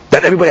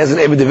that everybody has an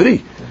Eved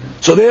Ivri.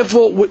 So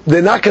therefore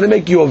they're not going to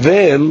make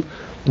Yovel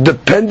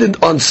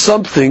dependent on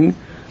something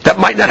that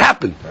might not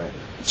happen.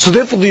 So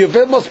therefore the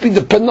Yovel must be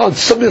dependent on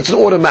something that's an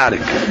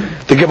automatic.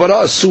 The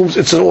Gemara assumes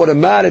it's an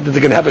automatic that they're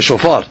going to have a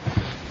shofar.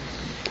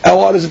 How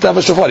hard is it to have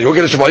a shofar? You don't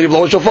get a shofar, you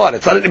blow a shofar.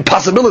 It's not an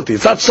impossibility.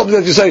 It's not something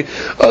that you say,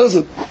 oh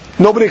listen,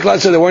 nobody in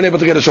class said they weren't able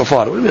to get a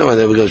shofar. What do you mean they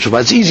were able to get a shofar?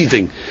 It's an easy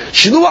thing.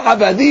 Shiluach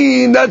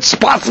Avadim, that's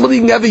possible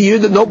you can have a year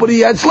that nobody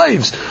had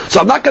slaves.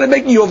 So I'm not going to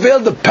make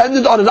Yovel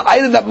dependent on an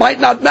item that might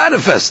not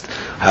manifest.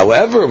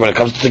 However, when it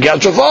comes to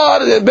Tikiyat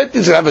Shofar, the Betin's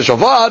going to have a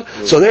shofar,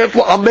 so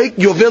therefore I'll make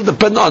Yovel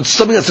dependent on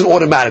something that's an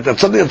automatic.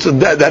 That's something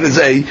that is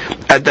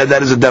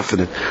a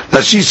definite.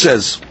 That she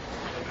says,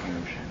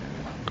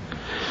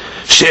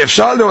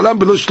 שאפשר לעולם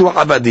בלא שילוח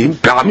עבדים,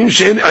 פעמים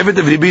שאין עבד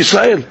עברי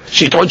בישראל,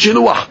 שיטעון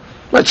שילוח.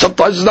 Right?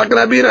 Sometimes it's not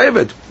going to be an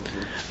עבד.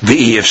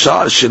 ואי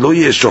אפשר שלא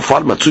יהיה שופר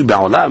מצוי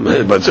בעולם,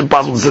 but it's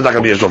impossible to say that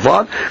can be a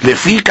שופר,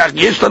 לפי כך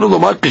יש לנו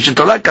לומר,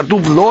 כשתלה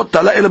כתוב לא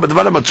תלה אלא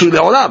בדבר המצוי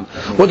לעולם.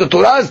 When the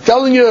Torah is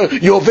telling you,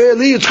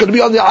 יובלי, it's going to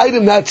be on the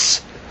item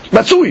that's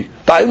מצוי,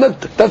 the item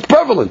that's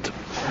prevalent.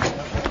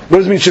 What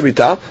does it mean,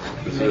 Shemitah?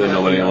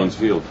 Nobody owns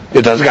field.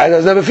 It does. A guy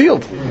doesn't have a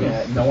field.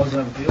 Yeah, no one's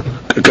have a field.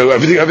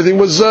 Everything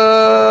was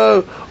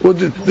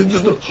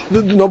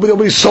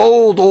nobody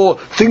sold, or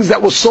things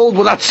that were sold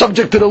were not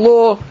subject to the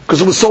law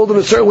because it was sold in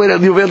a certain way that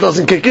the Yovel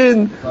doesn't kick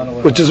in,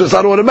 which is it's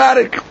not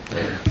automatic.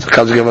 So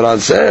Kazi Gemara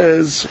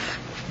says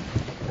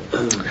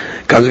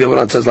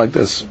like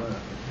this.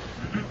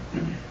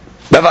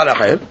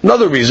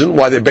 Another reason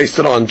why they based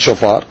it on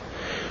shofar.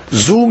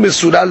 Zu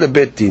mesura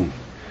lebetin,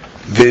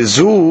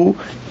 vezu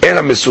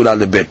era mesura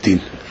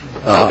lebetin,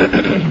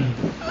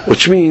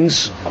 which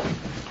means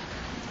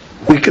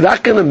we're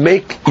not going to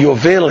make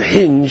Yovel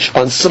hinge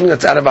on something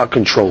that's out of our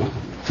control.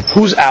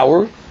 Who's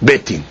our?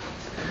 Betin.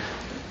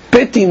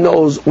 Betin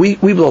knows we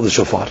blow the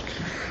shofar.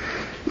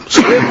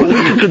 So therefore we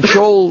can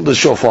control the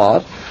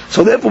shofar.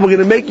 So therefore we're going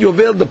to make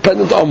Yovel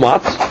dependent on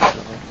what?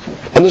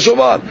 On the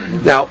shofar.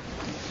 Now,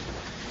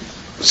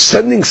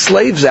 sending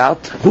slaves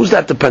out, who's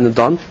that dependent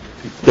on?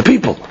 The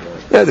people.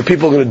 Yeah, the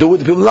people are going to do it,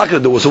 the people are not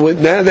going to do it. So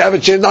they have a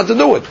chance not to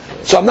do it.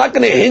 So I'm not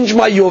going to hinge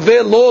my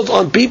Yovel laws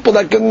on people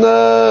that can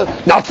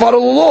not follow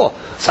the law.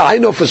 So I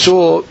know for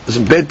sure,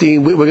 some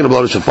betting, we're going to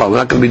blow the shofar. We're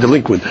not going to be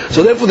delinquent.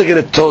 So therefore they're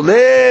going to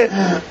toleh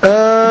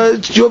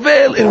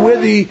Yovel in where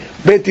the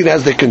betting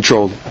has their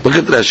control. Look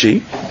at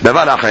Rashi.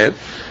 Davar acher.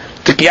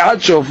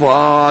 Tikiyat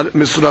shofar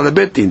misura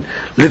lebettin.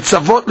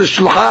 Litzavot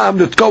l'shulcham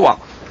l'tkoa.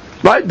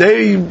 Right?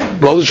 They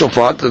blow the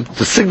shofar to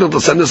signal to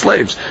send the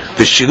slaves.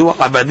 The shiluach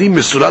avadim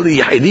misura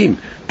liyahidim.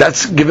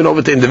 That's given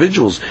over to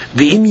individuals.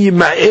 The im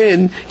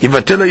yima'en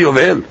yivatela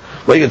yovel.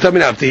 Well, you can tell me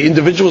now, if the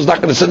individual is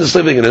not going to send the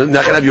slave, they're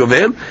not going to have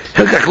yovel.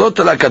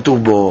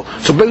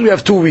 So basically we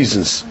have two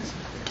reasons.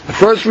 The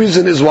first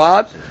reason is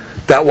what?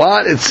 That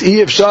what? It's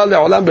ifshal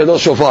le'olam belo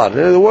shofar.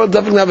 The world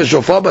definitely have a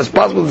shofar, but it's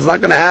possible it's not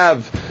going to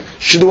have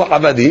shiluach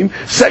avadim.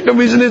 Second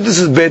reason is this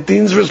is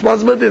betin's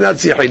responsibility, not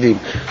yahidim.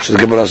 So the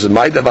Gemara says,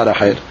 "My davar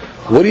acher."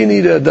 What do you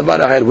need a davar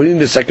acher? What do you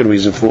need a second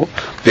reason for?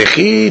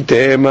 V'chi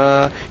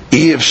tema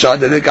ifshal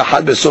delek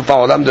ahad besof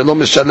ha'olam delo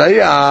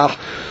meshalayach.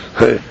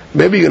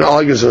 Maybe you're going to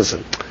argue,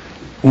 listen,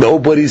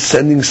 nobody's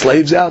sending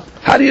slaves out?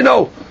 How do you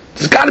know?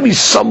 There's got to be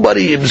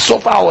somebody in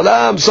Sof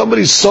HaOlam,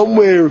 somebody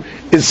somewhere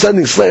is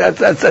sending slaves.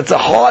 That's a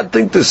hard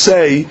thing to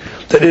say.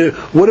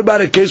 What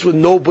about a case where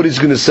nobody's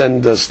going to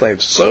send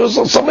slaves? So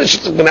somebody's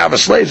going to have a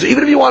slave. So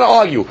even if you want to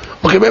argue,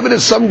 okay, maybe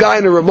there's some guy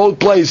in a remote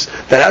place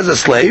that has a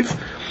slave.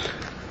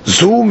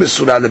 Zu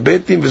misura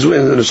lebetin, v'zu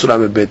misura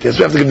lebetin. So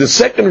we have to give the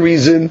second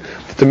reason.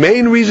 The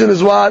main reason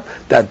is what?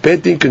 That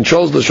betin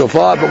controls the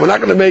shofar, but we're not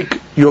going to make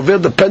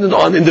Yovel dependent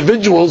on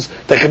individuals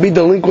that can be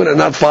delinquent and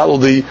not follow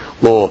the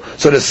law.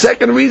 So the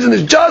second reason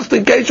is just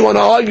in case you want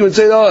to argue and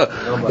say, oh,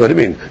 what do you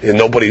mean?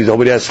 Nobody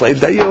has slaves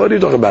that year? What are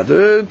you talking about?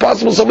 It's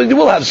possible somebody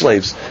will have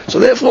slaves. So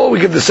therefore we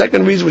give the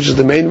second reason, which is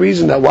the main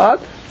reason, that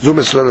what? Zu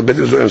misura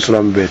lebetin, v'zu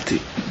misura lebetin.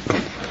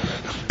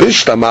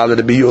 Bishtama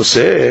le'Rabbi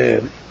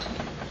Yosef.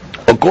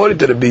 According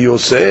to Rabbi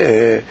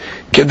Yosef,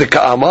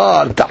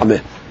 kedeka'amar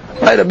ta'meh.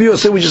 Right, Rabbi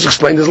Yosef, we just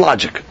explained his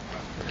logic.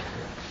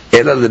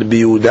 Ela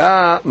Rabbi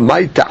Yehuda,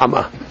 my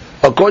ta'amah.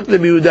 According to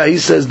Rabbi Yehuda, he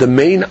says the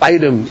main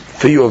item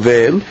for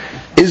Yovel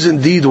is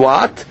indeed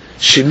what?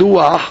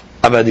 Shiluach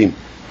avadim.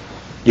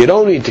 You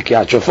don't need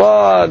tikiyat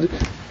shofar,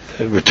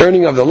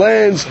 returning of the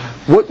lands.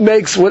 What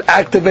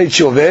activates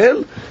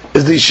Yovel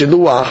is the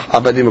shiluach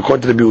avadim,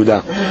 according to Rabbi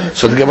Yehuda.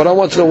 So the Gemara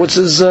wants to know what's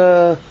his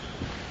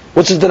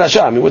What's his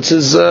derasha? I mean, what's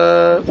his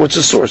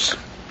source?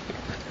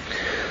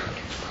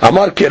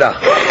 Amar Kira.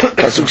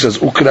 Pasuk says,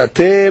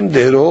 Ukratem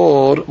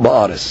deror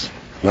ba'aris.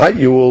 Right?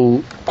 You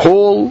will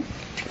call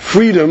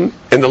freedom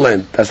in the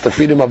land. That's the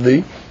freedom of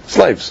the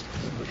slaves.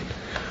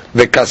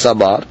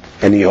 Vekasabar,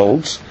 and he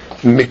holds,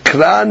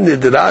 Mikra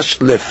nidrash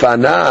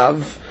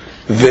lefanav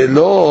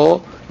velo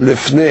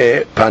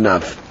lefne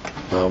panav.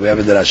 Now we have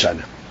a derasha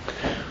now.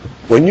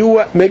 When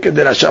you make a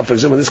derasha, for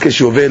example, in this case,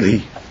 Yovel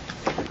hi.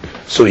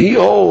 So he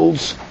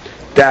holds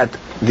that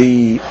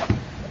the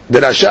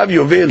derasha of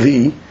Yovel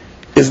hi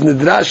is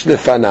nidrash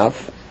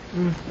lefanav.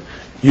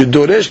 You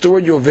doresh the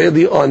word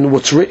Yovel hi on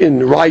what's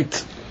written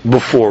right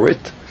before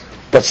it,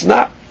 but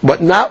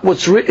not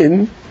what's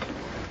written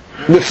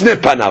lefne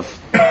panav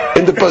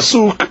in the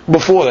pasuk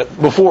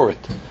before it,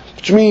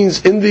 which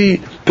means in the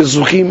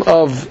pasukim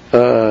of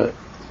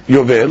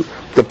Yovel,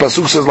 the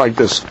pasuk says like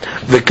this: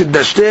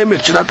 "V'kedashtem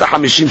et shnat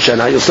ha-hamishim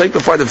shana." You'll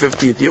sanctify the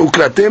 50th year.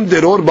 Ukratem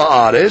deror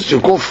ba'aretz.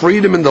 You call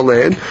freedom in the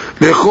land.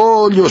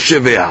 Lechol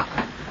yoshevea.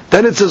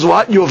 Then it says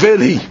what?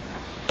 Yovel hi.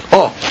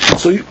 Oh,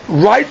 so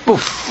right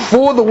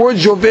before the word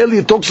Yovel hi,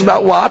 it talks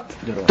about what?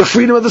 The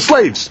freedom of the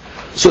slaves.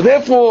 So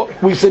therefore,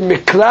 we say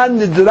Mikra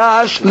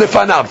nidrash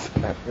lefanav.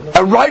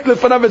 And right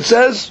lefanav it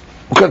says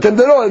Ukratem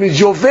deror. It means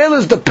Yovel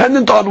is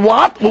dependent on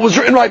what? What was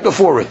written right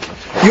before it.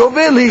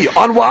 Yovel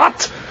hi on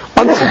what?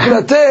 On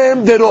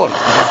Ukratem deror,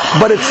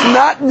 but it's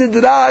not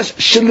nidrash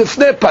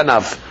shelifne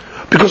panav,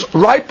 because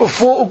right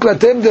before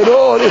Ukratem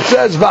deror it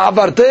says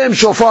va'avartem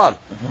shofar.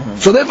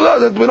 So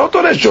therefore we don't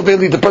know that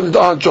Yovel dependent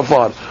on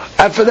shofar.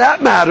 And for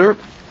that matter,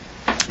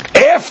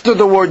 after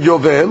the word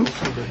Yovel,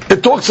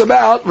 it talks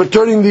about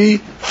returning the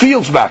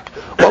fields back.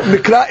 Well,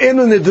 mikra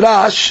enu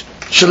nidrash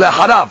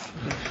shelacharav.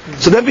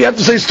 So then we have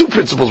to say it's two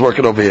principles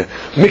working over here.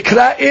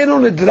 Mikra enu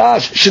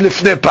nidrash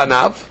shelifne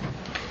panav.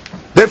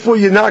 Therefore,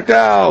 you knock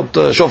out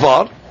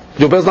shofar.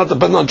 Yovel is not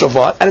dependent on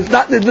shofar, and it's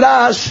not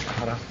nidrash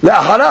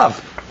le'acharav.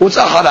 What's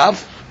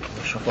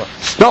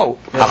acharav? No,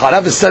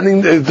 acharav is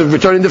sending,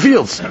 returning the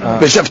fields.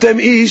 V'shaftem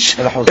ish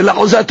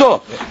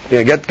ela'uzato.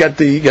 Yeah, get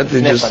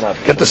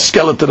the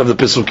skeleton of the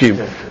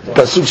pesukim.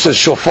 Pasuk says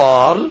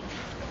shofar,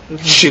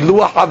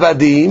 shiluach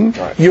avadim,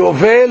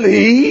 Yovel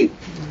hi,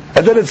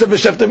 and then it says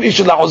v'shaftem ish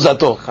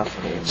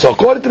ela'uzato. So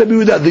according to the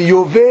Yehuda, the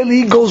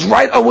Yovel hi goes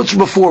right on what's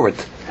before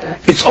it.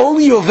 It's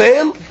only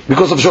Yovel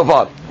because of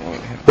shofar.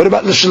 What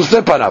about the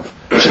Shilfne Panav?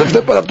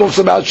 Shilfne Panav talks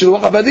about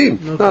Shiluach Avadim.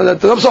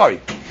 No, I'm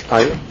sorry.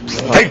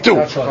 Take two.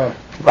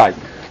 Right.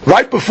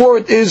 Right before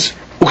it is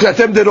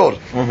Ukratem Deror.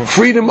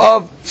 Freedom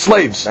of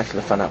slaves. That's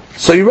Lefanav.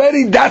 So you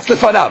ready? That's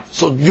Lefanav.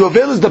 So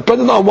Yovel is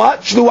dependent on what?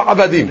 Shiluach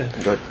Avadim.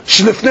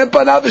 Shilfne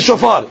Panav is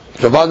shofar.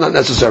 Shofar is not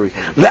necessary.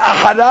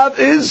 Le'acharav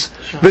is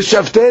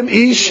V'shavtem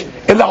ish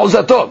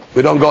ela'uzatot.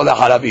 We don't go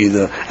le'acharav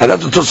either. And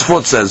that's what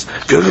Tosfot says.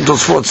 If you look at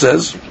Tosfot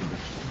says,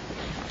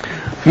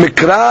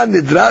 Mikra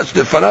nidrash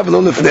lefanav lo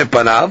lefnei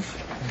panav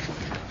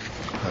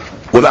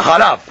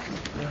ulacharav.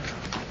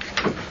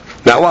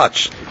 Now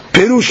watch.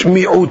 Perush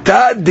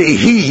mi'uta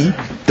dehi,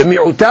 the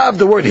mi'uta of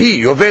the word he,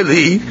 Yovel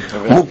hi,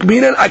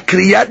 mukminan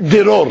akriyat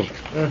deror.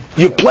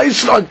 You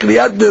place it on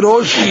kriyat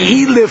deror,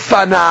 he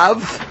lefanav,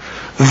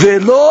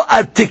 velo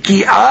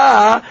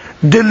atiki'ah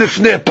de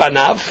lefnei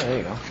panav,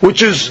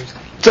 which is, it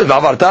says,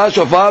 v'avarta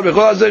shofar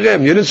b'chol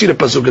atzechem. You didn't see the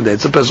pasuk in there,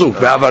 it's a pasuk.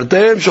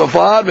 V'avartem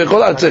shofar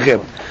b'chol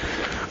atzechem.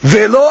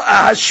 Velo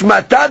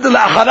hashmata de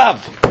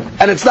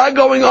la'acharav, and it's not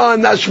going on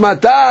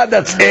hashmata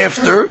that's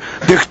after.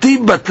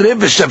 Dechtiv batre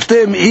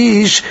v'shavtem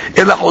ish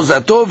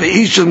ela'ozato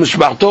v'ish shel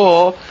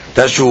mishmachto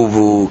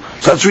tashuvu.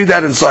 So let's read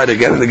that inside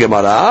again in the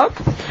Gemara.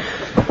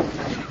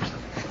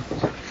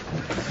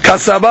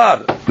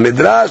 Kasabar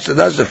midrash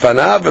tadash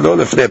lefanav velo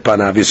lefnei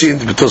panav. You see in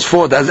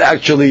Tosfot that's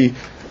actually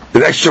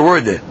an extra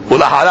word there.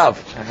 Ulaharav.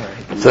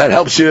 So that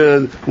helps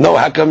you know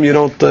how come you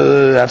don't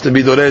have to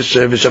be doresh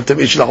v'shavtem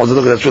ish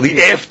la'ozato. That's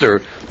really after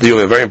the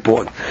Yomi. Very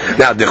important.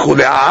 Now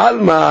dechule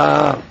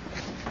alma.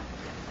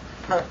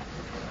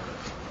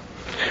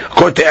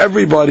 According to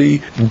everybody,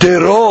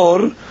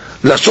 deror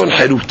lashon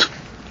herut.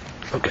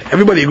 Okay,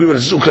 everybody agree when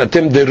it's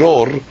ukratem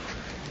deror.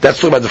 That's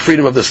talking about the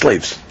freedom of the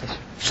slaves.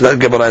 So that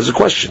Gemara has a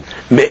question.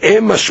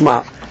 Me'em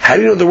mashma. How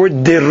do you know the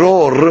word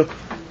deror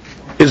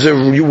is a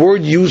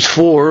word used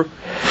for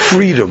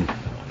freedom?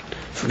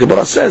 So the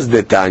Gemara says,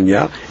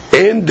 Detanya,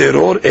 en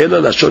deror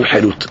ela lashon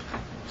herut.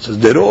 Says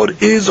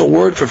deror is a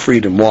word for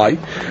freedom. Why?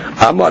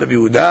 Amar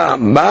Yehuda,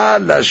 ma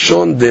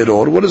lashon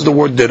deror. What does the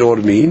word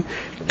deror mean?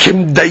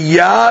 Kim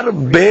dayar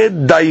be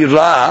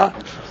daira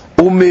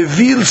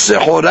umevil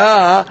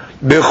sehora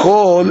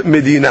bechol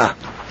medina.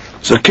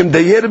 So kim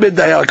dayar be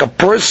daira, like a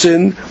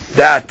person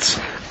that's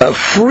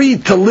free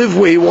to live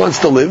where he wants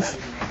to live.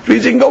 He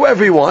can go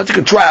wherever he wants. He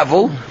can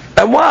travel.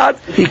 And what?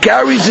 He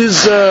carries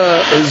his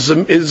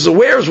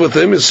wares with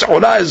him, his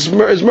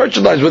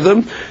merchandise with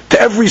him to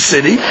every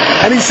city,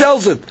 and he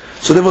sells it.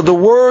 So therefore the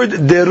word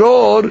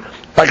deror,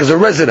 like as a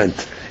resident.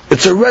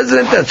 It's a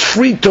resident that's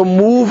free to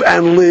move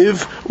and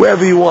live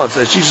wherever he wants.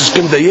 He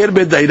can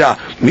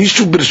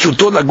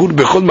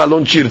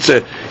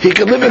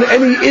live in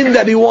any inn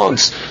that he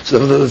wants. So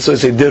that's why I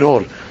say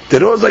deror.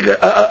 Deror is like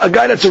a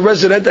guy that's a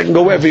resident that can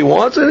go wherever he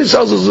wants, and he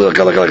sells like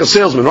a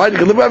salesman, right? He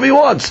can live wherever he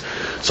wants.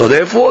 So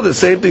therefore, the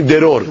same thing,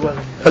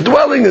 Deror. A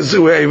dwelling is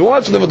where he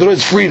wants to live. Deror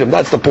is freedom.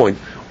 That's the point.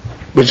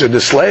 Which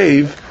the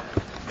slave,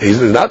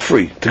 he's not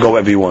free to go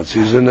wherever he wants.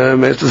 He's in the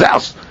master's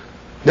house.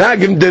 Now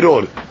give him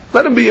Deror.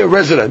 Let him be a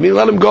resident. I mean,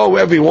 let him go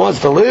wherever he wants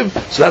to live.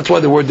 So that's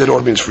why the word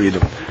Deror means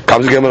freedom.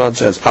 Comes again and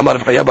says, Amar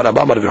Chaya bar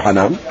Abba bar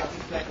Yohanan.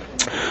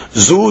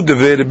 Zu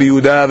dever Rabbi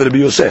Yehuda v'Rabbi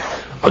Yosef.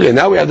 Okay,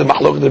 now we have the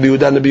Mahlok of Rabbi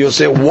Yehuda and Rabbi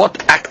Yosef. What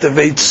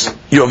activates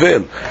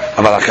Yovel?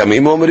 Aval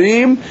Hachamim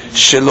omrim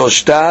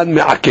sheloshtan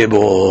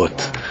me'akebot.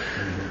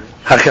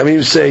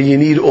 Hachamim say you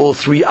need all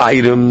three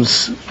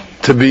items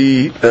to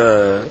be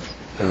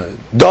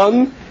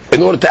done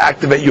in order to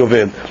activate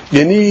Yovel.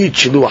 You need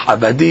Shiluach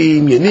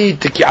Avadim, you need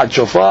Tikiyat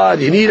Shofar,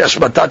 you need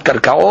Ashmatat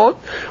Karkaot,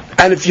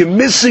 and if you're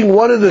missing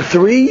one of the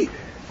three,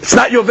 it's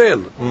not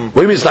Yovel. What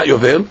do you mean it's not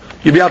Yovel?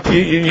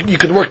 You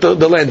could work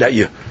the land that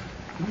year.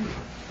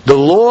 The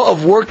law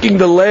of working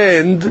the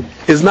land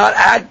is not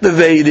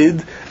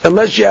activated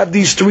unless you have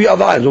these three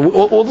other items.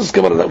 All this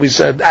Gemara that we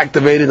said,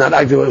 activated, not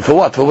activated, for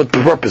what? For what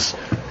purpose?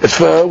 It's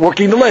for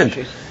working the land.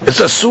 It's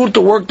asur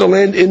to work the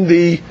land in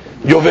the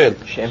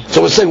Yovel.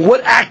 So we're saying,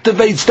 what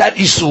activates that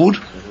isur?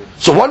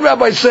 So one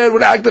rabbi said,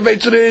 what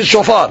activates it is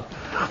shofar.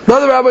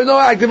 Another rabbi, no,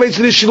 activates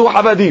it is shiluach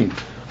avadim.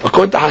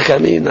 According to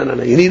Hachamim,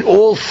 no. You need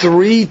all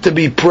three to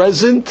be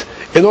present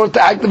in order to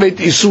activate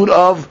the isur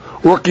of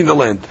working the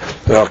land.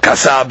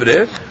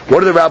 Kasabre,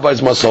 what do the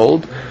rabbis must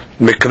hold?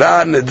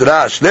 Mikra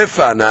nedrash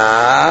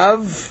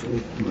lefanav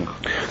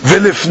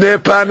v'lifnei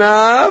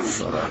panav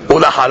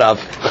ulacharav.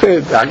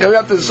 We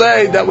have to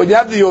say that when you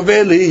have the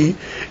Yoveli,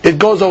 it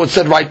goes on what's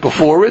said right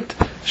before it,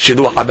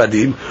 Shiluach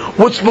Abadim.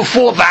 What's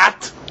before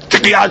that?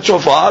 Tikiyat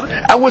Shofar.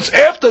 And what's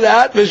after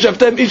that?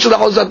 V'shaftem ish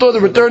l'chazato, the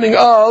returning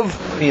of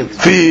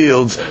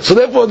fields. So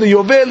therefore the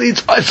Yovel,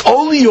 it's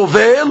only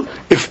Yovel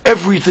if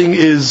everything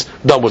is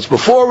done. What's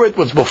before it,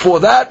 what's before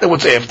that, and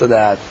what's after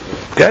that.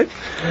 Okay?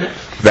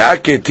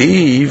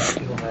 V'aketiv.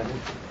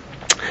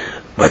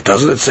 But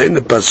doesn't it say in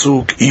the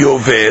Pasuk,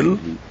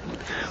 Yovel?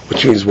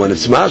 Which means when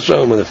it's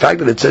mashma, when the fact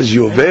that it says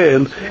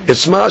Yovel,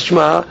 it's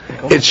mashma,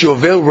 it's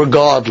Yovel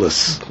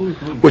regardless.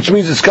 Which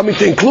means it's coming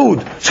to include.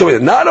 It's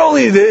coming not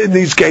only in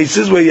these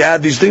cases where you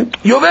have these things,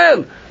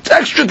 Yovel. It's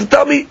extra to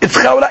tell me it's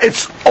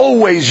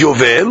always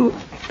Yovel.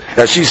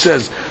 As she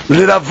says,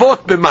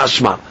 Liravot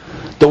b'mashma.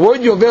 The word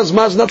Yovel is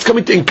mashma, that's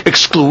coming to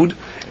exclude.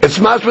 It's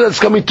mashma that's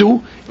coming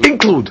to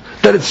include.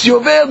 That it's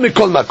Yovel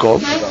mikol makom.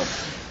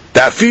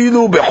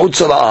 Tafilu b'chutz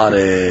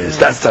ha'aretz.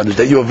 That's the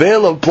that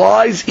Yovel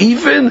applies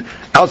even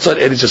outside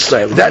Eretz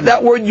Yisrael.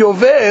 That word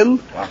Yovel,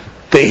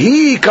 the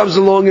he comes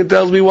along and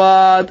tells me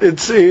what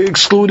it's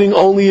excluding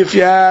only if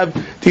you have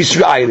these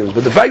three items.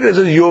 But the fact that it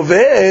says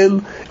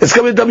Yovel, it's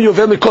coming to tell me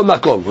Yovel mikol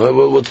makom.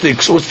 What's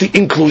the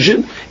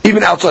inclusion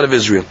even outside of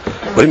Israel?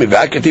 What do you mean?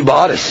 V'akati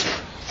ba'aretz.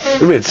 What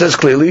do you mean? It says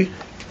clearly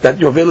that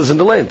Yovel is in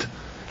the land.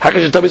 How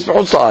can you tell me it's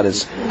b'chutz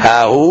ha'aretz?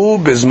 Ha'hu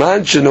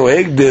b'zman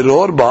shenoheg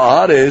deror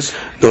ba'aretz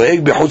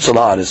noheg b'chutz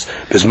ha'aretz.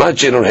 B'zman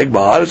shenoheg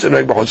ba'aretz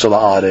noheg b'chutz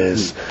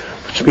ha'aretz.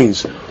 Which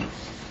means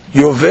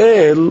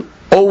Yovel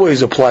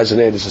always applies in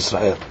Eretz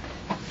Yisrael.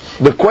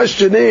 The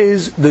question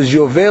is, does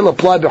Yovel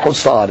apply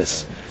b'chutz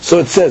ha'aretz? So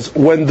it says,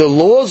 when the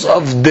laws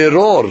of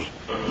deror,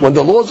 when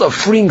the laws of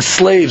freeing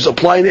slaves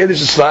apply in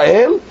Eretz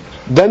Yisrael,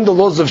 then the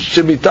laws of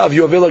Shemitah of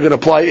Yovel are going to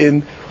apply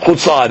in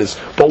Chutz Ha'aretz.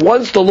 But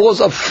once the laws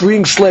of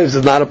freeing slaves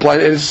does not apply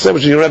in Eretz Yisrael,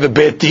 which you don't have a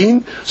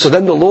Betin, so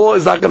then the law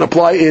is not going to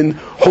apply in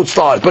Chutz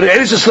Ha'aretz. But in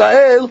Eretz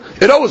Yisrael,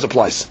 it always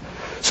applies.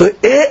 So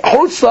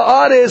Chutz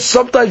Ha'aretz,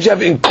 sometimes you have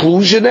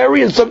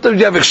inclusionary and sometimes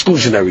you have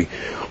exclusionary.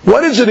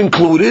 What is it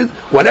included?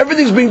 When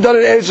everything's being done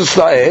in Eretz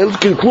Yisrael,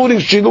 concluding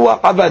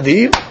Shiluach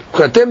Avadim,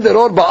 Chatem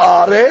Deror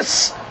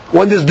Ba'aretz,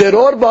 when there's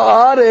deror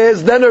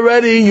ba'aretz, then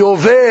already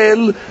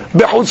yovel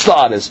b'chutz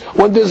ha'aretz.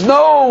 When there's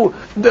no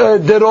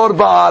deror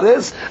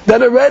ba'aretz,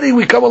 then already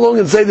we come along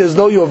and say there's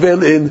no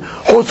yovel in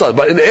chutz ha'aretz.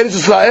 But in Eretz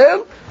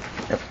Yisrael,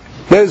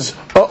 there's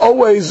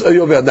always a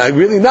yovel. Now,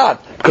 really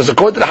not, because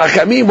according to the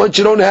Hachamim, once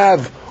you don't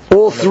have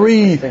all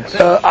three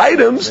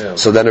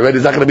items, so then already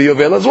it's not going to be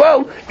yovel as well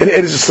in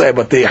Eretz Yisrael.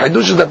 But the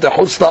hadush is that the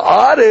chutz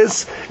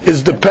ha'aretz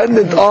is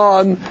dependent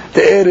on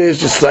the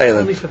Eretz Yisrael.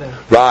 Only for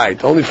that.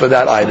 Right, only for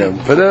that item.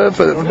 For the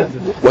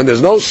when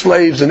there's no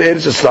slaves in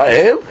Eretz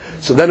Yisrael,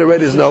 so then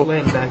already there's no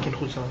land back in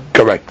Chutz Ha'aretz.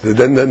 Correct.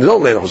 Then there's no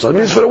land in Chutz Ha'aretz. It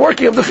means for the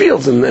working of the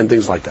fields and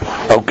things like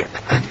that. Okay.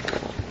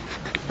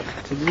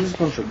 So this is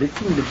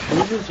contradicting the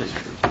previous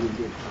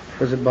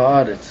because it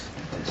ba'aretz.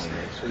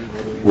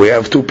 We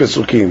have two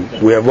pesukim.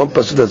 We have one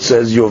pasuk that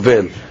says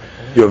Yovel.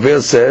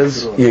 Yovel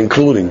says you're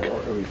including.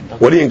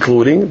 What are you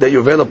including? That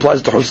Yovel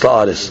applies to Chutz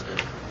Ha'aretz.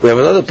 We have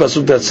another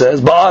pasuk that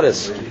says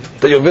Ba'aretz.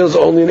 That Yovel is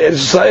only in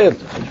Eretz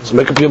Yisrael. So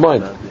make up your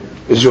mind.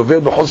 Is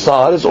Yovel b'chutz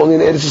ha'aretz only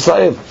in Eretz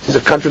Yisrael? These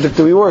are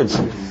contradictory words.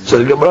 So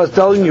the Gemara is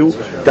telling you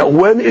that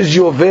when is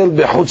Yovel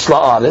b'chutz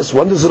ha'aretz?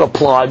 When does it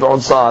apply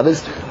b'chutz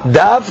ha'aretz?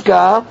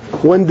 Davka,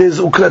 when there's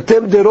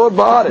ukratem deror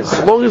ba'aretz,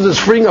 as long as there's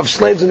freeing of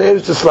slaves in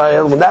Eretz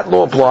Israel, when that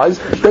law applies,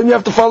 then you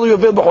have to follow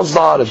Yovel b'chutz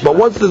la'aretz. But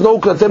once there's no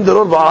ukratem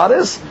deror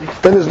ba'aretz,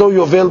 then there's no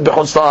Yovel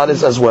b'chutz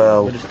la'aretz as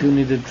well. But you still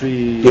need the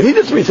three. You need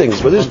the three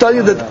things, but just tell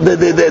you that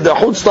the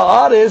chutz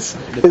la'aretz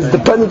is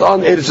dependent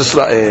on Eretz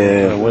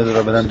Israel. What does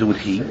the Rabbanan do with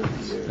he?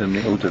 The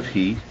me'ut of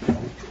he?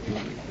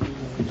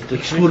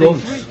 Exclude all.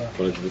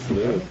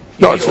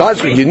 No, it's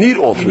not. You need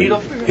all three.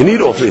 You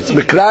need all three. It's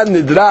mikran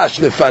nidrash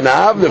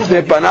lefanav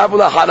lefnei panav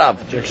ulacharav.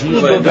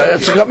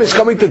 It's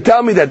coming to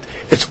tell me that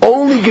it's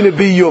only going to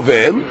be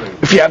yovel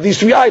if you have these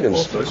three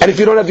items, and if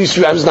you don't have these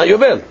three items, it's not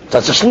yovel.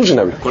 That's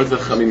exclusionary.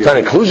 It's not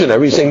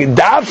inclusionary. He's saying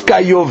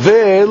davka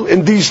yovel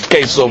in these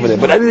cases over there,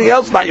 but anything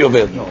else not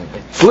yovel.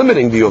 It's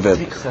limiting the yovel.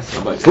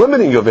 It's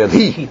limiting yovel.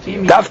 He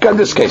davka in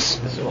this case.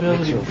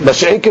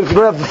 But if you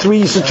don't have the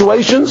three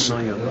situations,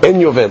 in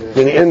yovel,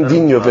 in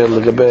din yovel,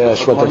 legabe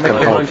ashvat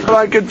al-karkan.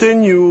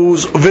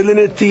 Continues.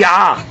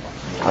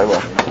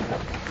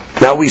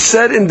 Now we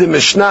said in the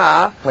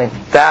Mishnah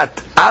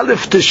that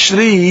Aleph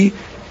Tishri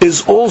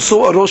is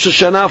also a Rosh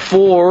Hashanah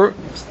for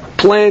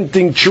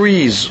planting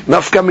trees.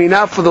 Nafka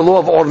mina for the law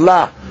of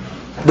Orla.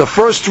 The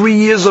first 3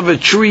 years of a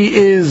tree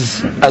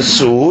is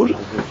Asur,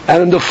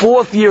 and in the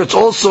 4th year it's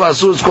also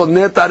Asur. It's called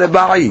Neta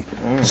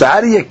Reba'i. So how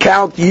do you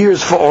count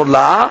years for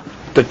Orla?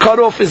 The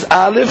cutoff is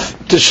Aleph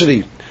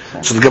Tishri.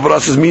 So the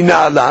Gemara says Mina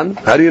Alan.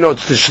 How do you know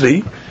it's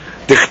Tishri?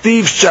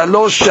 תכתיב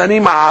 3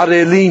 שנים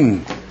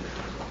ערלים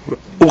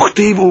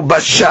וכתיב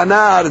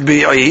ובשנה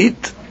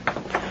הרביעית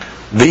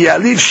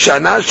ויליף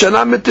שנה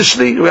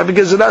מתשרי. We have a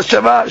גזרה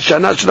שווה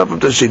שנה from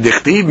תשרי.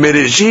 תכתיב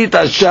מראשית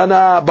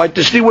השנה. By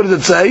תשרי, what does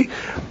it say?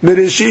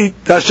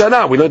 מראשית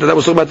השנה. We learned that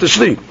was talking about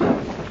תשרי.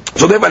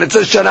 So therefore it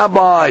says שנה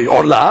by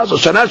Orla, so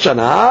שנה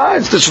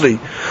it's תשרי.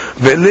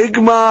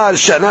 ולגמר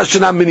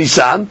שנה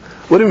מניסן.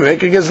 What do you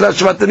make against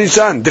Shvat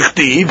Nisan?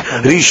 Dichtiv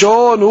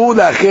Rishon Hu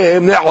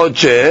Lachem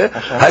Ne'odche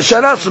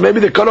Hashanah. So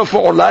maybe the cutoff for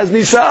Orla is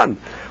Nisan.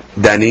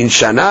 Danin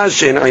Shana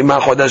Shein Ima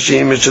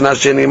Chodashim Shana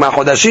Shein Ima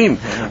Chodashim.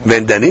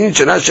 When Danin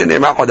Shana Shein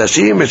Ima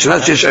Chodashim Shana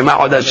Shein Ima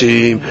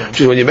Chodashim.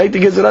 So when you make the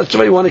Gezerah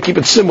Shva, you want to keep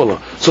it similar.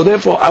 So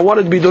therefore, I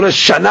wanted to be doing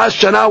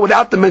Shana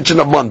without the mention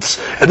of months.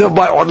 And then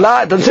by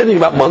Orla, it doesn't say anything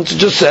about months. It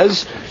just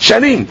says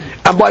Shanim.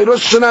 And by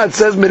Rosh Hashanah it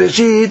says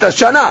Mereshit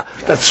Hashanah.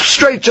 That's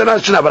straight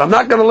Shana. But I'm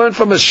not going to learn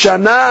from a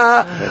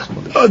Shana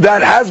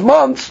that has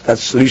months.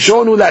 That's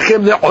Rishon Hu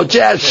Lachem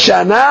Ne'odche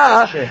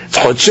Hashanah. It's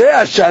Chodshei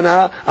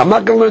Hashanah. I'm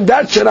not going to learn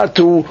that Shana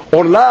to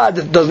Orla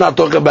that does not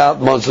talk about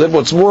months.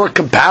 Therefore, it's more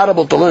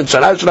compatible to learn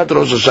Shana to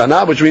Rosh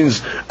Hashanah, which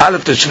means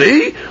Aleph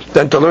Tishri,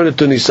 than to learn it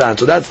to Nisan.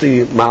 So that's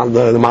the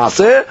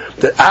Maaseh.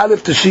 The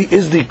Aleph Tishri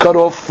is the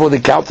cutoff for the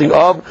counting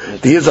of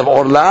the years of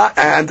Orla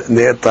and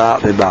Neta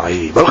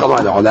Reba'i. Baruch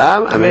Adonai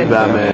Le'olam. Amen.